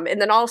life some,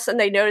 and then all of a sudden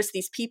they notice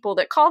these people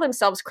that call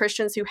themselves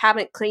Christians who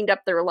haven't cleaned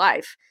up their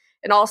life.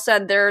 And all of a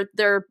sudden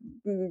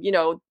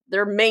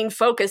their main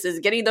focus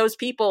is getting those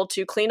people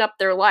to clean up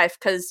their life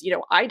because,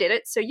 I did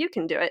it, so you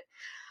can do it.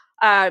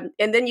 And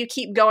then you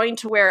keep going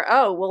to where,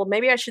 oh, well,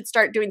 maybe I should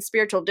start doing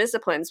spiritual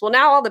disciplines. Well,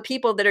 now all the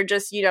people that are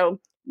just,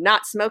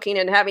 not smoking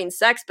and having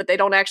sex, but they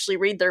don't actually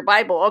read their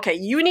Bible. Okay,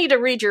 you need to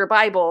read your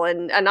Bible,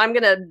 and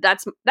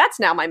that's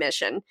now my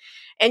mission.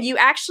 And you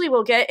actually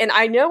will get, and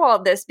I know all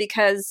of this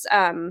because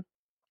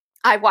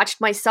I watched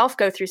myself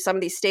go through some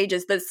of these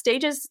stages. The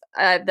stages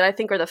that I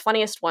think are the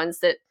funniest ones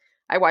that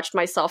I watched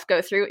myself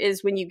go through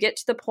is when you get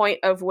to the point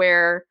of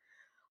where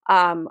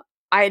I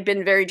had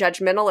been very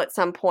judgmental at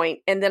some point,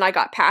 and then I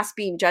got past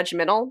being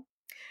judgmental,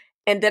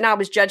 and then I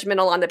was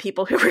judgmental on the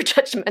people who were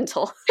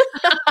judgmental.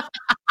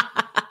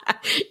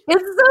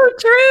 It's so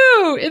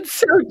true. It's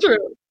so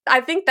true.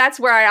 I think that's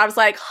where I was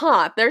like,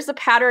 there's a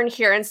pattern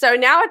here. And so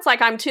now it's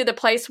like I'm to the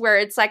place where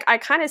it's like I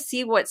kind of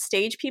see what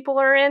stage people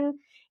are in,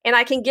 and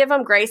I can give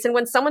them grace. And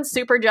when someone's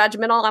super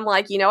judgmental, I'm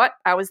like, you know what?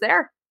 I was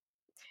there.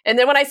 And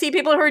then when I see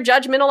people who are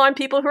judgmental on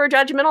people who are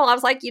judgmental, I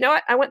was like, you know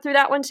what? I went through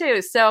that one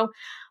too. So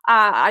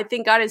I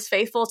think God is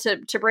faithful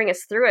to bring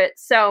us through it.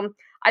 So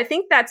I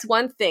think that's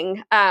one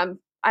thing.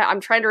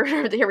 I'm trying to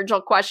remember the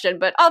original question,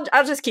 but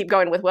I'll just keep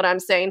going with what I'm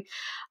saying.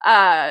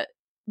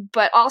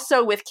 But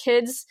also with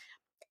kids,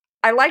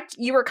 I liked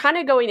you were kind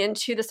of going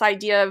into this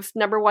idea of,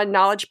 number one,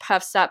 knowledge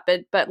puffs up,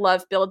 but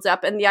love builds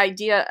up. And the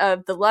idea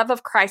of the love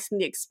of Christ and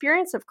the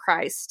experience of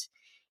Christ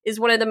is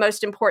one of the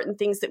most important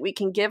things that we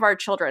can give our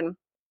children.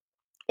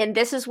 And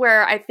this is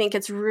where I think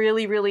it's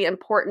really, really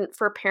important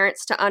for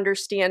parents to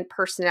understand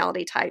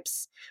personality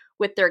types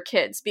with their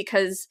kids.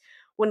 Because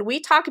when we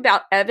talk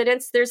about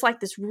evidence, there's like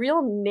this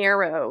real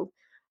narrow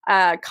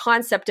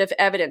concept of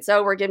evidence.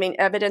 Oh, we're giving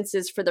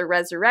evidences for the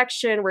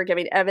resurrection. We're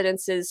giving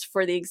evidences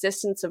for the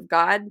existence of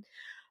God.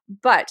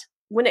 But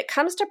when it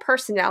comes to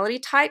personality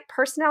type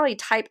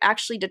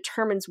actually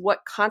determines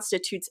what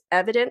constitutes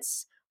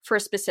evidence for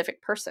a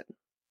specific person.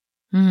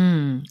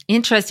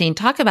 Interesting.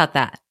 Talk about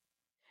that.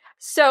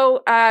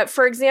 So,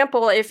 for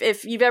example,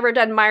 if you've ever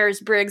done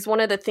Myers-Briggs,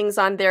 one of the things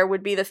on there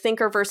would be the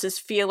thinker versus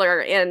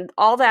feeler. And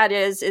all that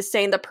is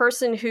saying the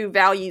person who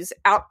values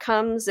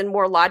outcomes and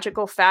more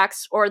logical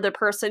facts, or the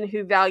person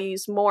who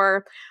values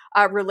more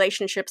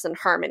relationships and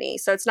harmony.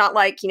 So it's not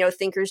like,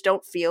 thinkers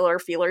don't feel or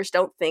feelers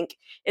don't think.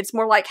 It's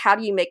more like, how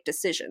do you make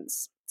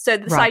decisions? So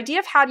this idea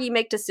of how do you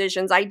make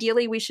decisions,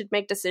 ideally we should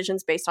make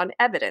decisions based on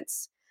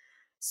evidence.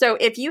 So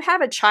if you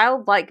have a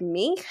child like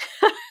me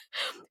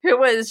who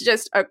was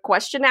just a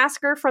question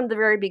asker from the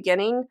very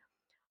beginning,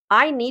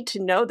 I need to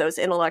know those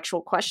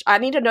intellectual questions. I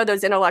need to know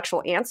those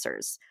intellectual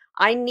answers.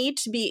 I need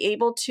to be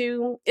able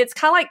to, it's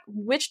kind of like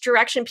which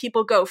direction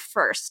people go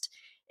first.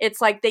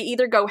 It's like they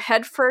either go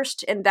head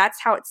first and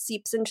that's how it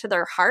seeps into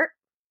their heart,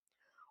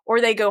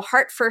 or they go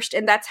heart first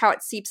and that's how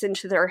it seeps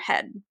into their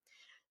head.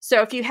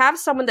 So if you have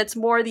someone that's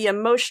more the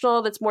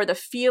emotional, that's more the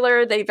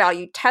feeler, they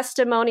value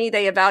testimony,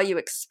 they value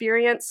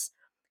experience,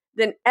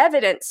 then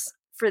evidence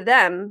for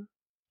them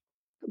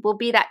will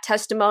be that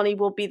testimony,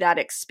 will be that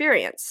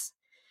experience.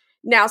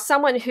 Now,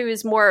 someone who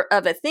is more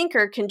of a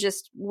thinker can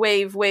just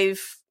wave,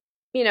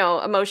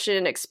 emotion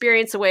and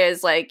experience away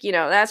as like,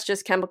 that's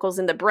just chemicals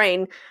in the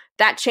brain.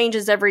 That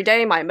changes every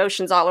day. My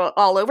emotions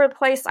all over the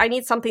place. I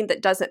need something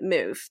that doesn't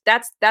move.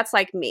 That's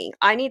like me.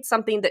 I need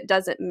something that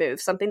doesn't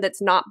move, something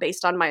that's not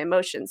based on my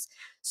emotions.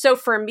 So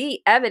for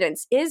me,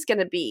 evidence is going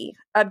to be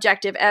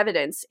objective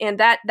evidence. And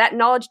that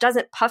knowledge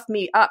doesn't puff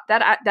me up.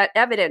 That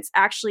evidence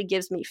actually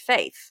gives me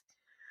faith.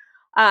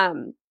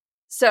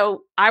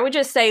 So I would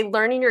just say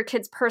learning your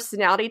kid's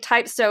personality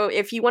type. So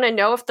if you want to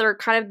know if they're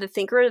kind of the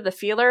thinker or the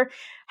feeler,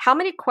 how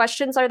many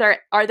questions are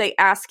they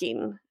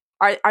asking?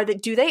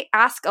 Do they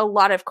ask a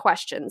lot of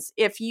questions?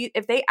 If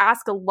they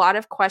ask a lot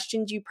of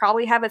questions, you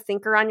probably have a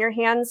thinker on your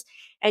hands,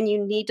 and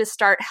you need to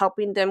start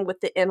helping them with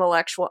the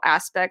intellectual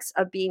aspects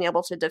of being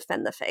able to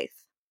defend the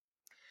faith.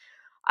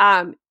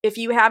 If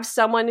you have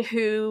someone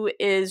who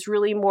is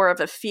really more of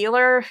a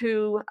feeler,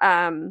 who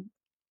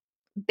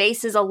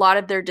bases a lot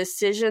of their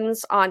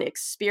decisions on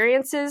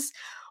experiences,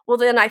 well,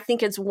 then I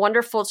think it's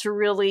wonderful to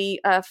really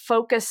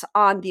focus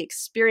on the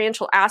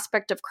experiential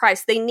aspect of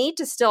Christ. They need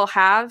to still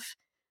have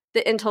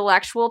the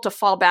intellectual to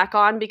fall back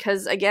on,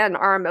 because again,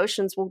 our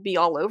emotions will be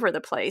all over the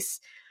place.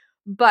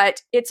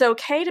 But it's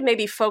okay to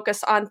maybe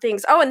focus on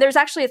things. Oh, and there's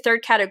actually a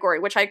third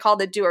category, which I call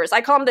the doers. I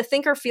call them the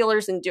thinker,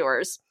 feelers, and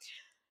doers.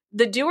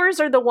 The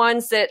doers are the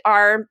ones that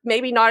are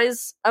maybe not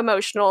as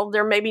emotional,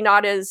 they're maybe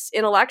not as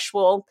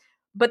intellectual,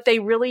 but they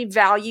really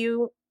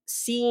value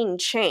seeing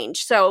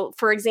change. So,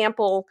 for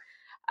example,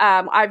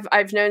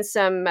 I've known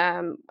some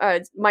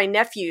my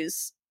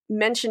nephews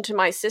mentioned to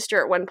my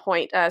sister at one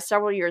point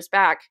several years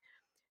back,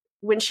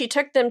 when she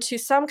took them to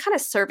some kind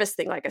of service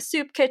thing, like a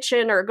soup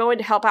kitchen or going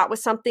to help out with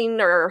something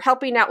or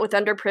helping out with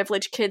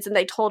underprivileged kids, and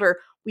they told her,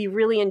 we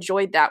really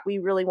enjoyed that. We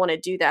really want to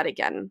do that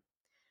again.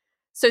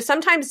 So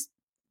sometimes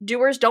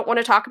doers don't want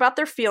to talk about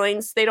their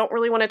feelings. They don't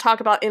really want to talk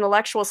about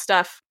intellectual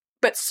stuff,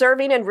 but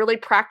serving in really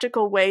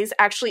practical ways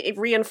actually it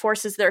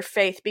reinforces their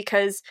faith,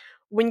 because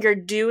when you're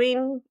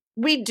doing,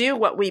 we do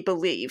what we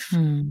believe.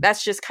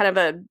 That's just kind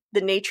of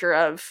the nature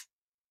of,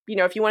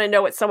 if you want to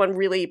know what someone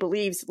really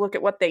believes, look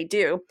at what they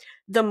do.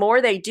 The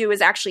more they do is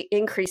actually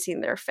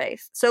increasing their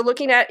faith. So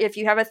looking at if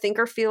you have a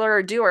thinker, feeler,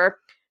 or doer,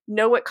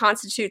 know what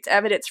constitutes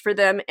evidence for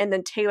them and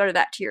then tailor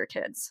that to your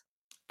kids.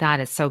 That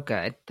is so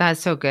good. That is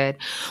so good.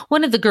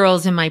 One of the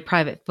girls in my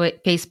private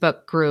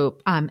Facebook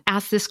group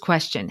asked this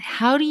question: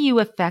 how do you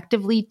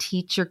effectively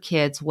teach your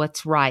kids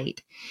what's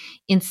right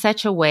in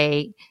such a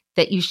way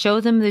that you show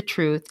them the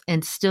truth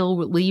and still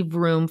leave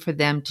room for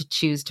them to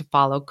choose to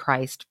follow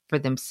Christ for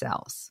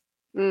themselves?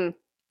 Mm.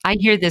 I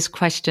hear this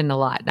question a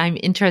lot. I'm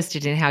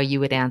interested in how you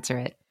would answer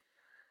it.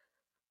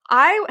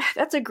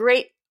 That's a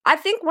great, I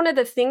think one of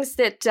the things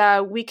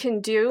that we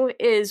can do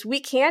is we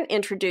can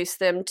introduce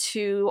them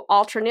to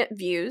alternate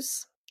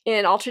views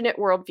and alternate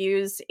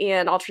worldviews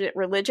and alternate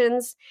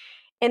religions.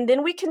 And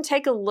then we can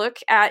take a look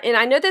at, and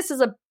I know this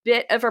is a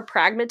bit of a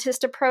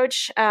pragmatist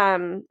approach.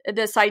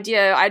 This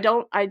idea, I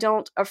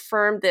don't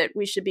affirm that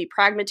we should be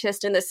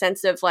pragmatist in the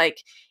sense of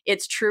like,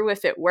 it's true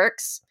if it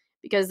works,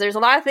 because there's a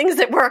lot of things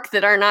that work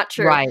that are not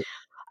true. Right.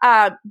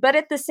 But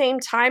at the same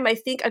time, I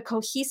think a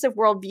cohesive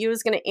worldview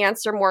is going to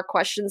answer more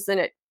questions than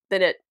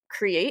it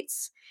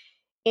creates.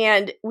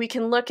 And we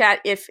can look at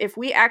if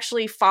we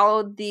actually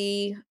followed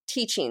the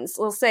teachings,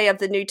 let's say of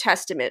the New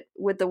Testament,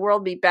 would the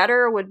world be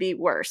better or would it be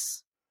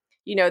worse?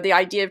 You know, the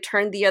idea of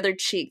turn the other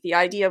cheek, the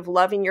idea of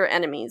loving your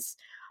enemies,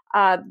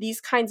 these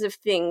kinds of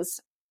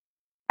things.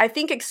 I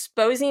think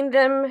exposing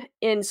them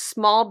in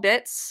small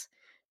bits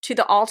to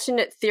the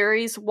alternate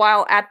theories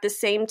while at the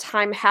same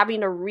time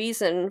having a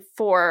reason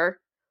for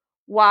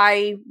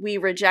why we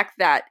reject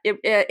that.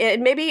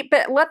 It maybe,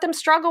 but let them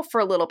struggle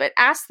for a little bit.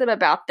 Ask them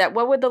about that.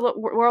 What would the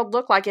world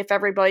look like if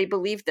everybody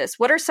believed this?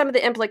 What are some of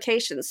the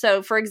implications?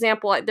 So, for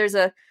example, there's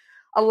a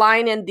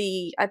line in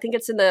I think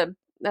it's in the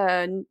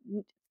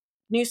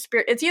New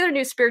Spirit. It's either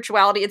New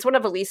Spirituality. It's one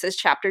of Elisa's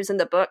chapters in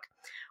the book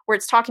where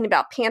it's talking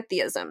about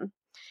pantheism,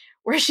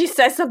 where she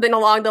says something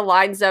along the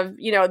lines of,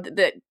 you know,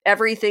 that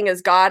everything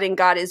is God and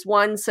God is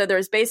one. So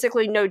there's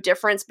basically no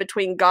difference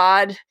between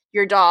God,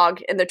 your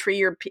dog, and the tree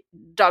your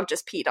dog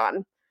just peed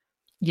on.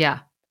 Yeah.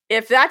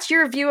 If that's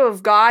your view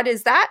of God,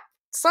 is that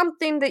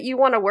something that you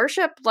want to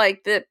worship?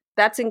 Like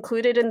that's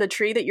included in the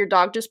tree that your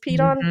dog just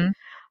peed on?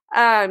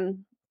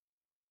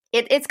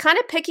 It's kind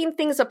of picking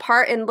things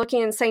apart and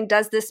looking and saying,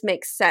 does this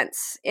make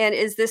sense? And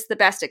is this the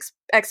best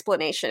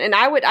explanation? And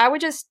I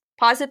would just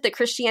posit that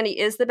Christianity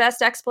is the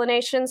best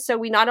explanation. So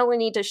we not only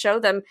need to show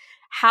them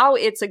how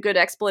it's a good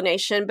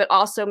explanation, but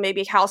also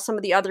maybe how some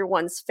of the other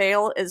ones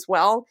fail as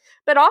well.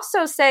 But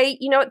also say,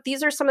 you know,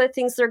 these are some of the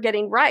things they're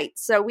getting right.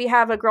 So we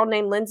have a girl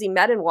named Lindsay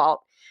Medenwalt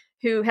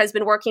who has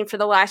been working for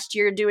the last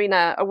year doing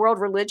a world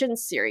religion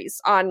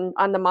series on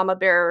the Mama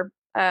Bear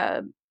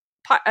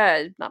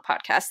not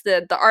podcast,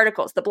 the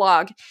articles, the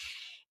blog.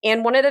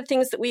 And one of the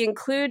things that we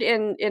include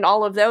in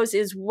all of those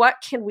is what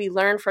can we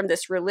learn from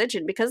this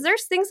religion? Because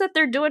there's things that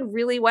they're doing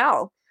really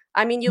well.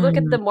 I mean, you look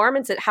at the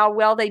Mormons, at how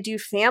well they do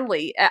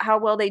family, at how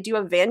well they do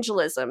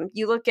evangelism.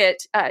 You look at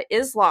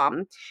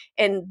Islam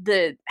and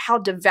how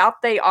devout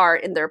they are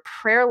in their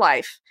prayer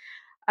life.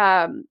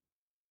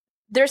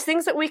 There's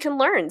things that we can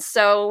learn.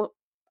 So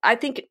I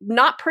think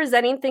not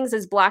presenting things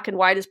as black and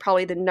white is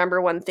probably the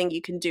number one thing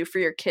you can do for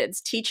your kids.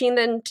 Teaching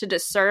them to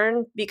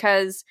discern,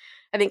 because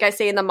I think I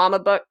say in the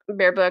Mama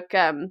Bear book,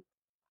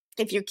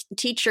 if you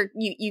teach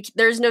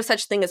there's no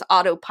such thing as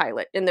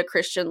autopilot in the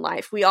Christian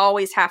life. We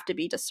always have to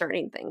be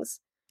discerning things.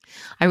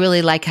 I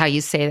really like how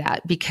you say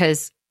that,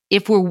 because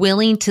if we're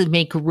willing to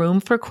make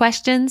room for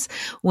questions,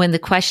 when the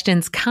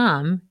questions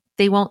come,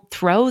 they won't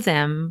throw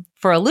them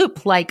for a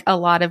loop like a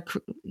lot of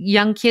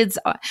young kids,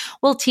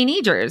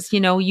 teenagers.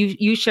 You know,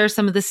 you share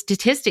some of the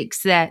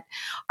statistics that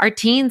our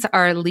teens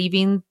are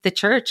leaving the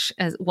church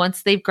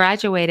once they've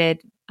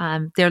graduated.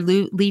 They're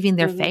leaving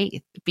their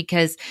faith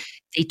because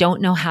they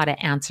don't know how to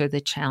answer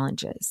the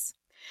challenges.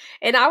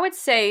 And I would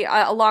say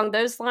along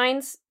those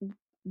lines,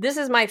 this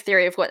is my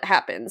theory of what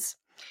happens,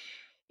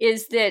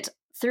 is that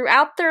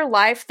throughout their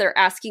life, they're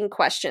asking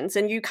questions.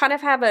 And you kind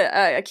of have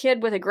a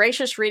kid with a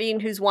gracious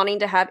reading who's wanting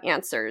to have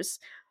answers.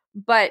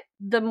 But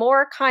the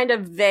more kind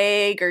of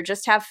vague, or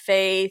just have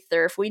faith,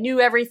 or if we knew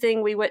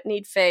everything, we wouldn't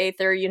need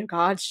faith, or, you know,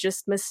 God's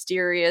just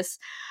mysterious,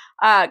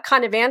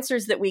 kind of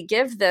answers that we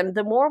give them,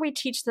 the more we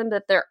teach them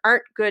that there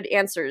aren't good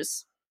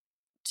answers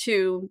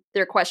to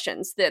their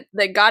questions, that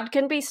God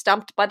can be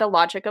stumped by the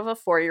logic of a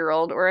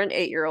 4-year-old or an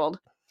 8-year-old.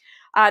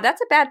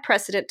 That's a bad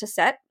precedent to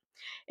set.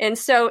 And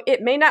so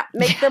it may not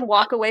make them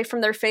walk away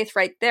from their faith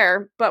right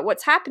there, but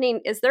what's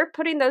happening is they're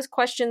putting those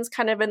questions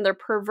kind of in their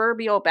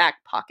proverbial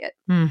back pocket.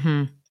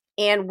 Mm-hmm.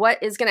 And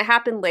what is going to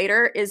happen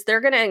later is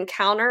they're going to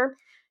encounter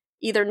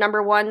either,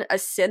 number one, a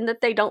sin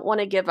that they don't want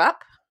to give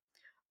up,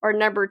 or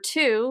number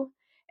two,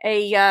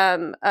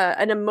 an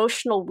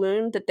emotional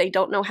wound that they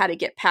don't know how to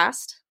get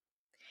past.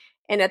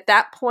 And at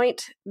that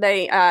point,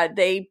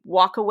 they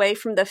walk away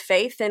from the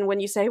faith. And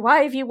when you say, why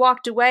have you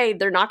walked away?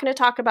 They're not going to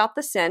talk about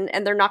the sin,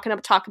 and they're not going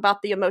to talk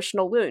about the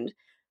emotional wound.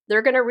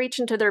 They're going to reach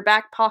into their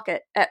back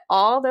pocket at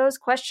all those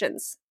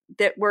questions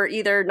that were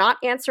either not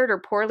answered or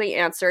poorly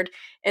answered,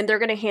 and they're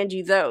going to hand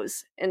you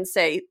those and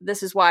say,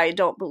 this is why I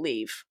don't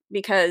believe,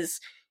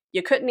 because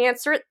you couldn't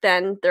answer it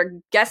then.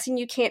 They're guessing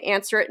you can't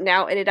answer it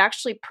now, and it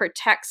actually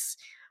protects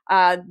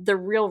the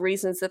real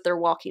reasons that they're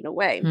walking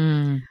away.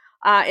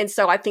 And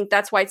so I think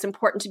that's why it's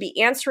important to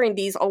be answering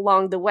these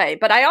along the way.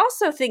 But I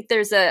also think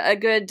there's a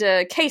good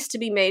case to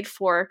be made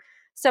for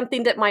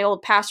something that my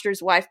old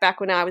pastor's wife, back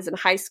when I was in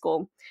high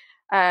school,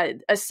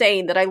 a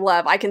saying that I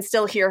love. I can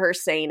still hear her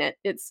saying it.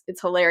 It's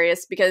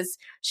hilarious because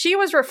she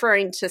was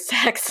referring to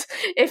sex.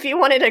 If you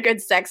wanted a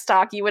good sex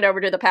talk, you went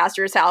over to the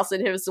pastor's house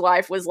and his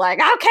wife was like,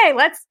 okay,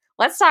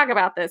 let's talk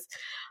about this.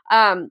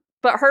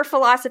 But her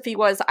philosophy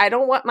was, I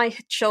don't want my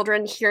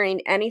children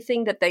hearing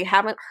anything that they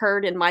haven't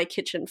heard in my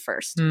kitchen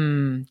first.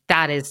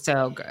 That is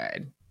so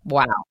good.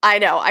 Wow. I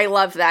know. I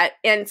love that.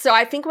 And so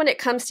I think when it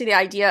comes to the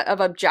idea of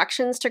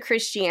objections to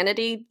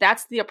Christianity,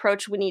 that's the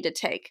approach we need to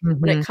take.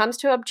 When it comes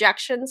to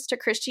objections to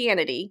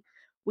Christianity,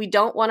 we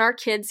don't want our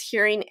kids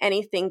hearing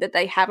anything that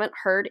they haven't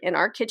heard in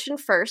our kitchen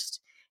first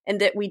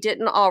and that we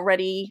didn't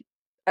already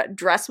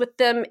address with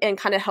them and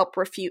kind of help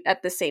refute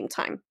at the same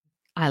time.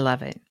 I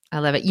love it. I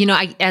love it.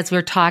 As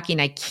we're talking,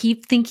 I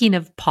keep thinking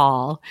of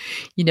Paul.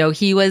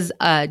 He was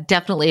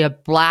definitely a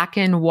black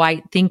and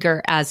white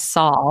thinker as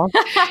Saul,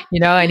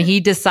 and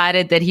he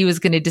decided that he was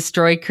going to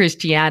destroy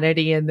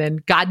Christianity, and then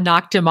God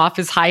knocked him off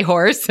his high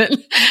horse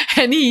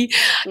and he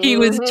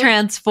was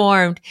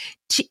transformed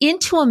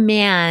into a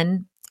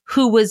man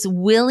who was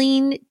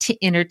willing to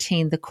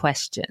entertain the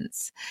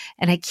questions.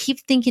 And I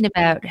keep thinking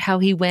about how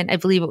he went, I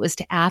believe it was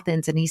to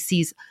Athens, and he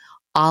sees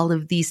all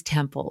of these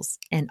temples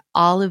and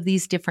all of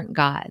these different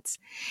gods.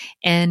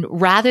 And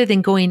rather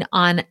than going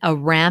on a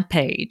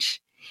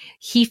rampage,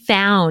 he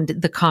found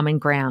the common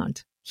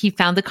ground. He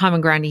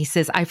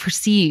says, I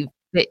perceive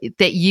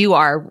that you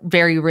are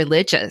very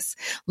religious.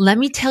 Let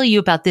me tell you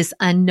about this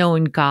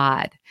unknown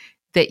God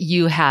that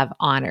you have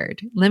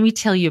honored. Let me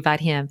tell you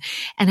about him.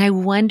 And I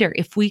wonder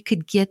if we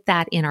could get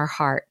that in our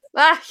heart.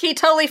 He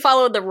totally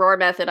followed the Rohr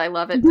method. I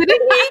love it.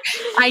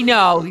 I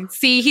know.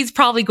 See, he's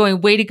probably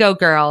going, way to go,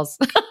 girls.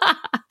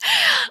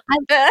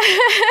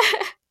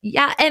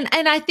 Yeah. And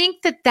I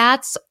think that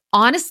that's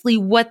honestly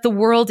what the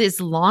world is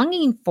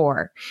longing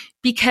for,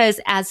 because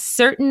as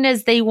certain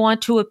as they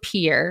want to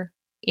appear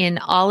in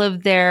all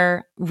of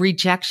their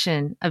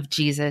rejection of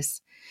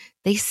Jesus,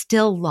 they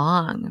still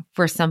long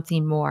for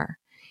something more.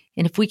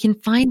 And if we can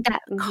find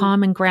that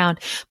common ground,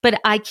 but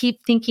I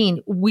keep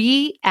thinking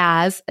we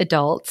as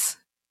adults,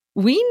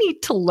 we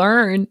need to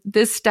learn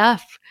this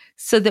stuff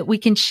so that we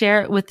can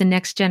share it with the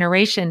next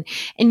generation.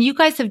 And you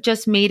guys have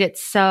just made it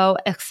so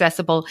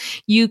accessible.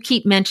 You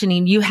keep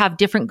mentioning you have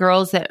different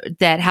girls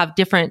that have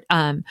different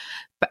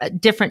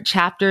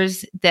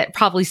chapters that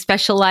probably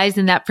specialize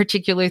in that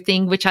particular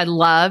thing, which I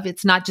love.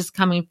 It's not just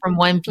coming from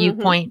one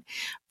viewpoint,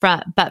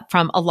 but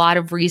from a lot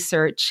of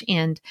research.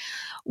 And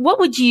what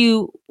would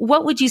you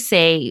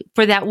say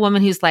for that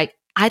woman who's like,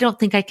 I don't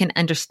think I can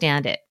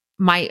understand it.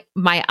 My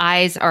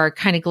eyes are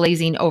kind of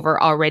glazing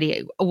over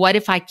already. What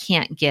if I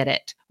can't get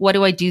it? What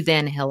do I do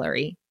then,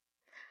 Hillary?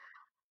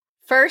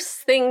 First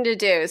thing to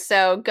do.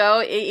 So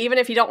go, even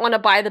if you don't want to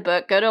buy the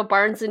book, go to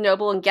Barnes &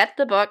 Noble and get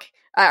the book,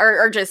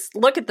 or just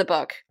look at the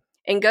book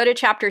and go to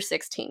chapter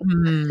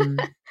 16.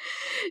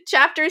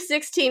 Chapter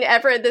 16,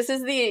 Everett, this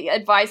is the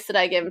advice that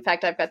I give. In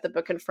fact, I've got the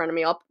book in front of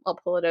me. I'll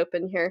pull it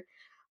open here.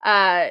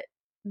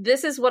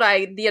 This is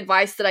the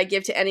advice that I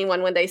give to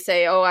anyone when they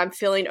say, oh, I'm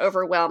feeling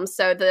overwhelmed.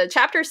 So the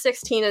chapter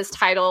 16 is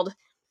titled,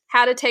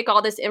 How to Take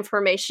All This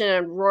Information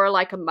and Roar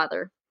Like a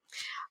Mother.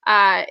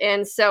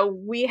 And so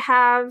we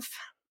have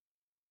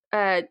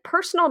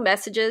personal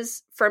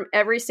messages from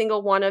every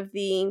single one of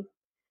the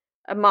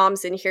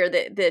moms in here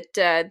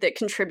that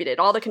contributed,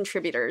 all the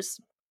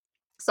contributors.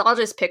 So I'll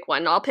just pick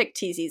one. I'll pick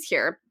Teezy's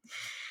here.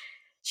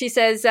 She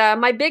says,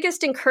 my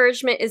biggest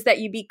encouragement is that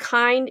you be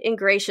kind and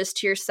gracious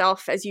to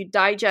yourself as you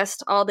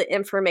digest all the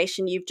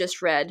information you've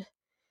just read.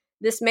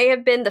 This may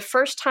have been the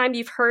first time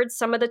you've heard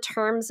some of the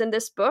terms in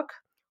this book,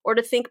 or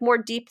to think more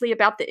deeply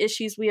about the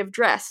issues we have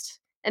addressed.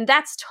 And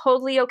that's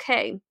totally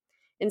okay.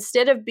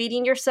 Instead of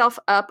beating yourself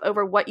up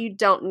over what you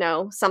don't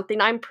know, something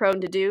I'm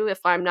prone to do if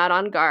I'm not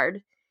on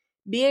guard,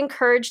 be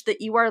encouraged that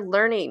you are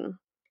learning.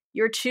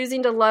 You're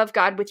choosing to love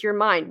God with your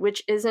mind,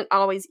 which isn't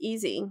always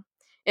easy.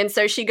 And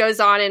so she goes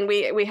on, and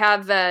we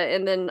have,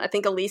 and then I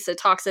think Elisa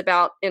talks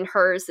about in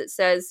hers, it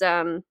says,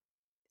 I'm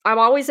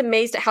always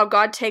amazed at how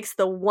God takes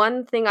the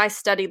one thing I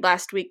studied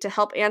last week to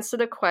help answer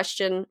the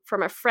question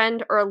from a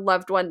friend or a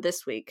loved one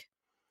this week.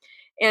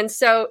 And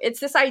so it's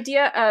this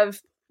idea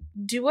of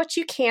do what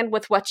you can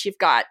with what you've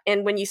got.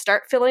 And when you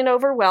start feeling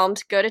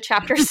overwhelmed, go to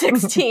chapter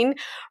 16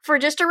 for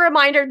just a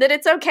reminder that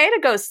it's okay to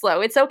go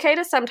slow. It's okay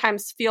to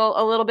sometimes feel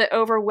a little bit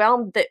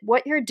overwhelmed, that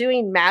what you're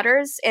doing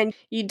matters and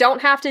you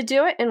don't have to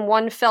do it in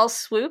one fell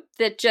swoop,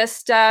 that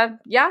just,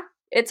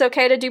 it's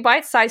okay to do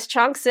bite-sized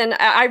chunks. And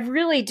I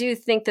really do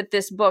think that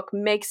this book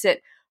makes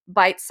it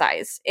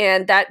bite-sized.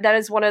 And that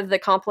is one of the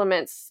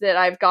compliments that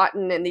I've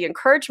gotten and the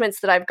encouragements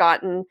that I've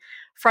gotten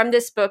from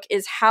this book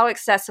is how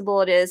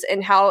accessible it is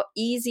and how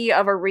easy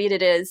of a read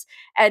it is,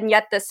 and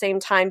yet at the same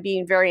time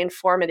being very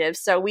informative.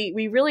 So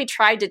we really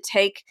tried to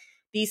take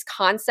these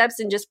concepts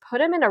and just put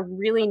them in a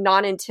really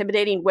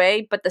non-intimidating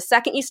way. But the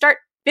second you start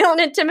feeling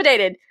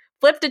intimidated,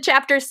 flip to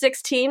chapter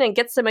 16 and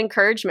get some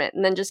encouragement,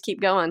 and then just keep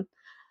going.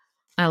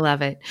 I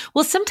love it.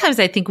 Well, sometimes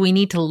I think we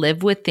need to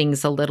live with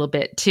things a little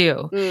bit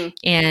too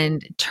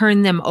and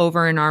turn them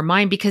over in our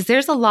mind, because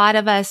there's a lot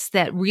of us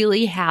that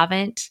really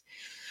haven't.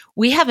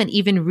 we haven't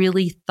even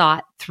really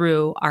thought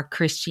through our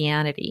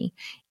Christianity.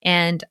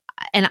 And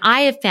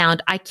I have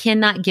found I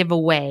cannot give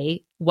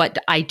away what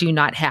I do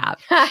not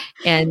have.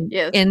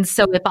 Yes. And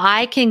so if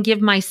I can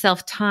give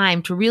myself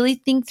time to really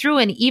think through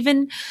and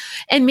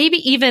maybe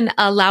even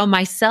allow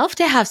myself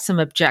to have some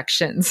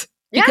objections,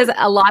 because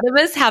a lot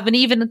of us haven't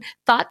even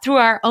thought through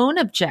our own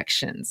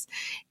objections.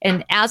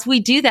 And as we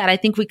do that, I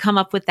think we come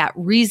up with that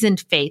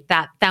reasoned faith,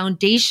 that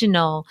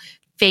foundational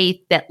faith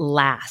that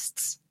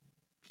lasts.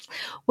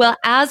 Well,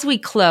 as we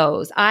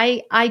close,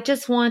 I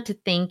just want to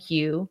thank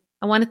you.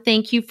 I want to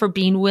thank you for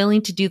being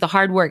willing to do the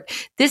hard work.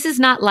 This is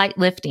not light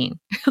lifting,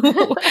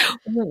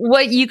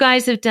 what you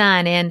guys have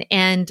done.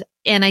 And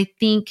I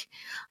think,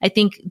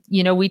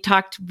 we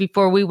talked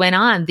before we went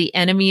on, the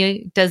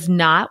enemy does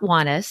not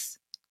want us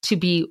to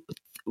be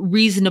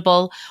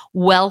reasonable,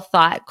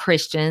 well-thought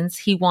Christians.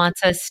 He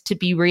wants us to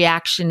be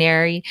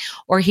reactionary,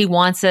 or he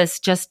wants us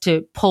just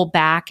to pull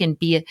back and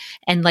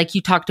like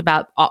you talked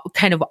about,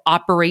 kind of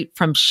operate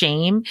from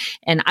shame.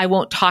 And I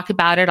won't talk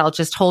about it. I'll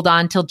just hold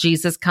on till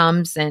Jesus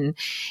comes. And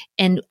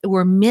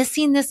we're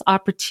missing this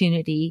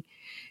opportunity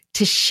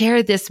to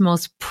share this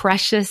most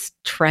precious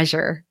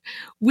treasure.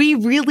 We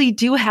really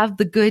do have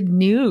the good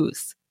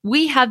news.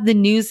 We have the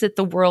news that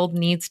the world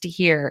needs to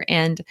hear.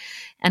 And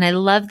I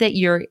love that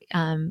you're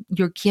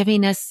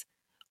giving us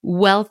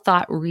well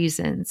thought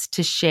reasons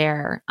to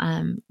share,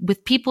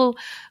 with people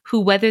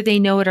who, whether they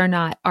know it or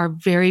not, are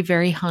very,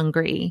 very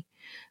hungry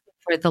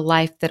for the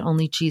life that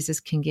only Jesus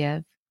can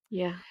give.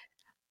 Yeah.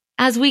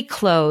 As we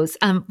close,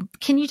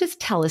 can you just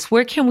tell us,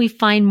 where can we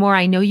find more?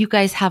 I know you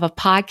guys have a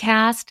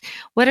podcast.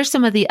 What are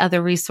some of the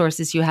other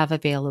resources you have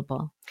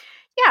available?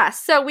 Yeah,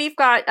 so we've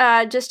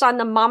got just on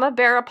the Mama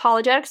Bear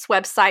Apologetics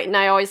website, and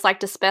I always like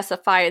to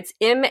specify it's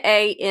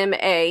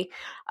MAMA.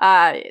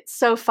 It's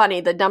so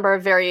funny, the number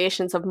of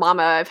variations of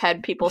Mama I've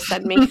had people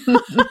send me.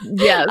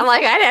 Yes. I'm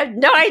like, I had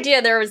no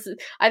idea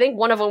I think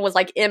one of them was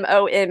like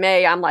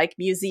MOMA. I'm like,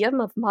 Museum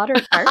of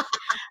Modern Art.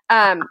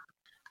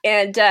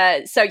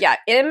 So yeah,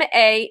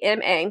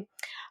 MAMA,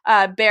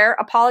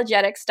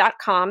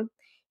 bearapologetics.com.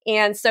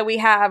 And so we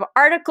have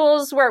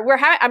articles where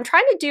I'm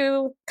trying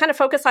to kind of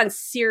focus on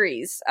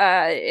series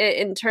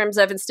in terms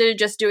of, instead of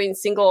just doing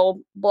single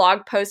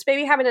blog posts,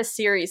 maybe having a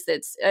series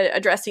that's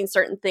addressing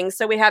certain things.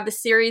 So we have the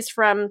series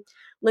from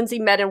Lindsay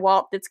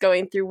Medenwalt that's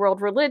going through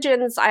world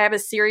religions. I have a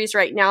series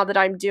right now that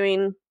I'm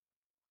doing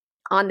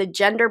on the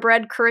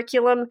genderbread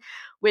curriculum,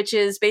 which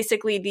is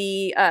basically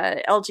the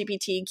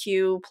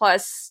LGBTQ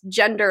plus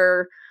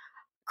gender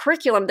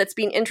curriculum that's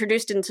being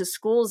introduced into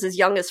schools as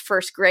young as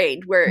first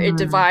grade, where it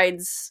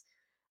divides,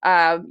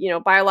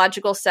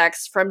 biological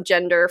sex from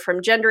gender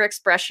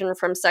expression,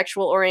 from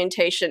sexual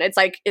orientation.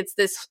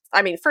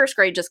 First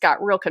grade just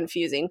got real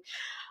confusing.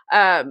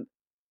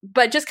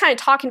 But just kind of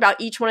talking about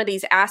each one of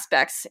these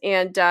aspects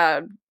and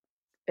kind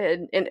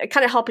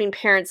of helping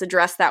parents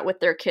address that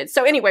with their kids.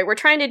 So anyway, we're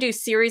trying to do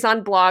series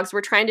on blogs.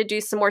 We're trying to do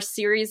some more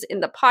series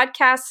in the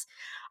podcasts.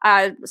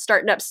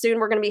 Starting up soon,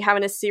 we're going to be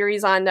having a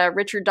series on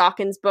Richard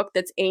Dawkins' book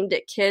that's aimed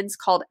at kids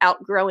called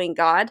Outgrowing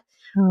God,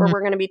 where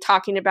we're going to be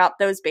talking about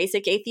those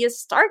basic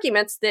atheist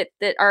arguments that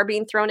are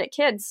being thrown at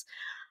kids.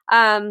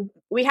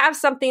 We have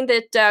something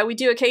that we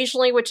do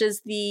occasionally, which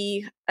is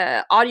the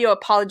audio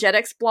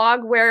apologetics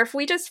blog, where if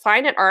we just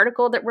find an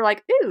article that we're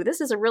like, ooh, this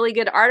is a really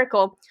good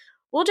article,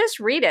 we'll just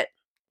read it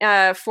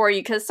for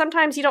you, because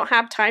sometimes you don't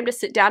have time to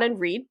sit down and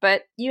read,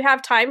 but you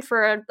have time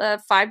for a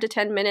 5 to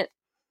 10 minute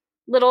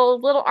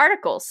little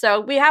articles.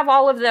 So we have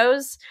all of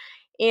those.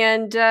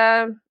 And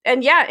then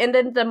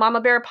the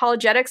Mama Bear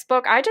Apologetics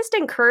book, I just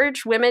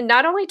encourage women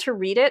not only to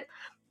read it,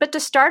 but to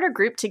start a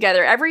group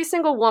together. Every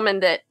single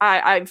woman that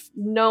I've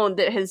known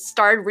that has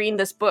started reading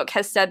this book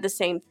has said the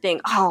same thing.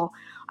 Oh,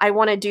 I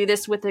want to do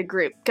this with a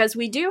group, because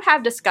we do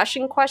have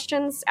discussion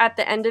questions at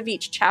the end of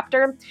each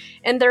chapter,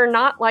 and they're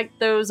not like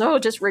those,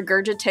 just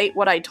regurgitate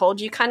what I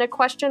told you kind of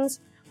questions.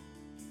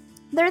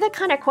 They're the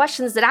kind of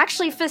questions that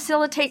actually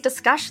facilitate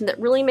discussion, that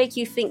really make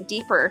you think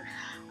deeper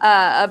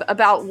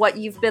about what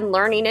you've been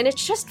learning. And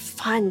it's just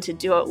fun to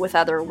do it with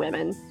other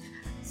women.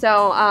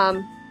 So,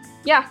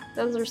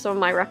 those are some of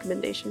my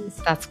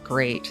recommendations. That's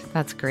great.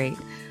 That's great.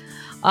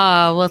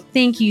 Well,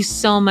 thank you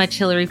so much,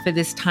 Hillary, for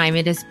this time.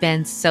 It has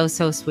been so,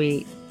 so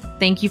sweet.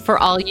 Thank you for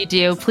all you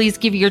do. Please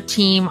give your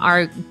team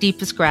our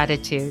deepest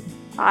gratitude.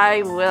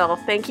 I will.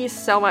 Thank you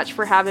so much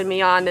for having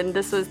me on. And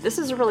this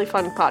is a really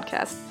fun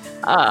podcast.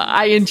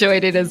 I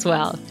enjoyed it as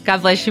well.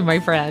 God bless you, my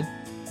friend.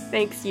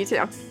 Thanks. You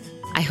too.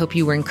 I hope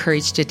you were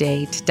encouraged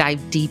today to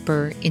dive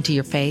deeper into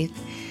your faith,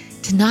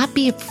 to not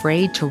be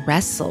afraid to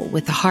wrestle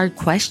with the hard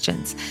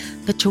questions,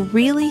 but to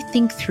really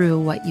think through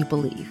what you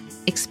believe,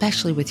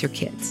 especially with your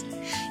kids.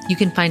 You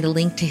can find a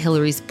link to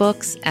Hillary's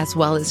books, as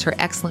well as her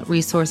excellent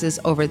resources,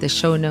 over the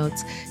show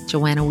notes,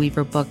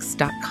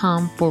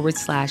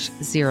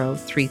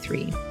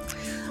 joannaweaverbooks.com/033.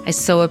 I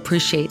so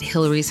appreciate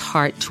Hillary's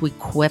heart to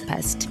equip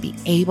us to be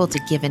able to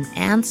give an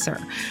answer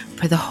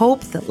for the hope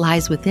that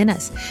lies within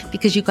us.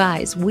 Because you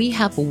guys, we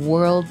have a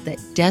world that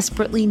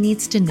desperately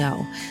needs to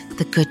know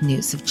the good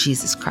news of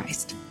Jesus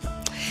Christ.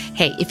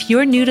 Hey, if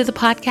you're new to the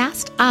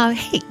podcast,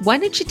 hey, why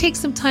don't you take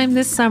some time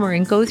this summer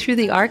and go through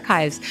the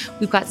archives?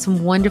 We've got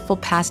some wonderful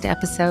past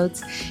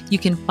episodes. You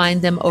can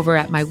find them over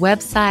at my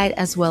website,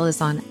 as well as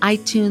on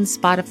iTunes,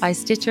 Spotify,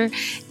 Stitcher,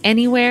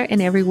 anywhere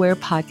and everywhere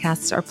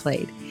podcasts are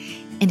played.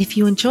 And if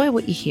you enjoy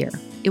what you hear,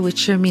 it would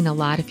sure mean a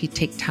lot if you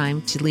take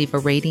time to leave a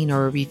rating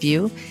or a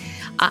review.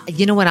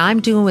 You know what I'm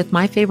doing with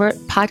my favorite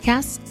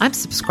podcasts? I'm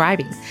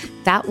subscribing.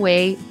 That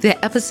way,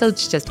 the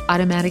episodes just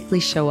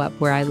automatically show up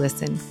where I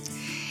listen.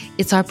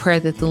 It's our prayer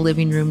that the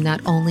living room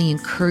not only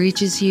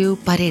encourages you,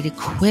 but it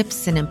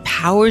equips and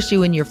empowers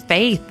you in your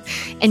faith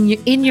and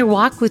in your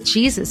walk with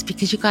Jesus.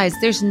 Because you guys,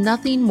 there's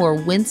nothing more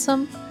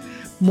winsome,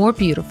 more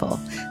beautiful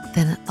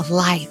than a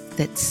life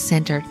that's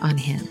centered on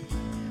Him,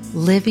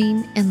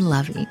 living and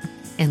loving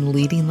and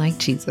leading like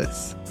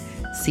Jesus.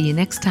 See you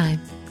next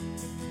time.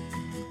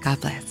 God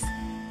bless.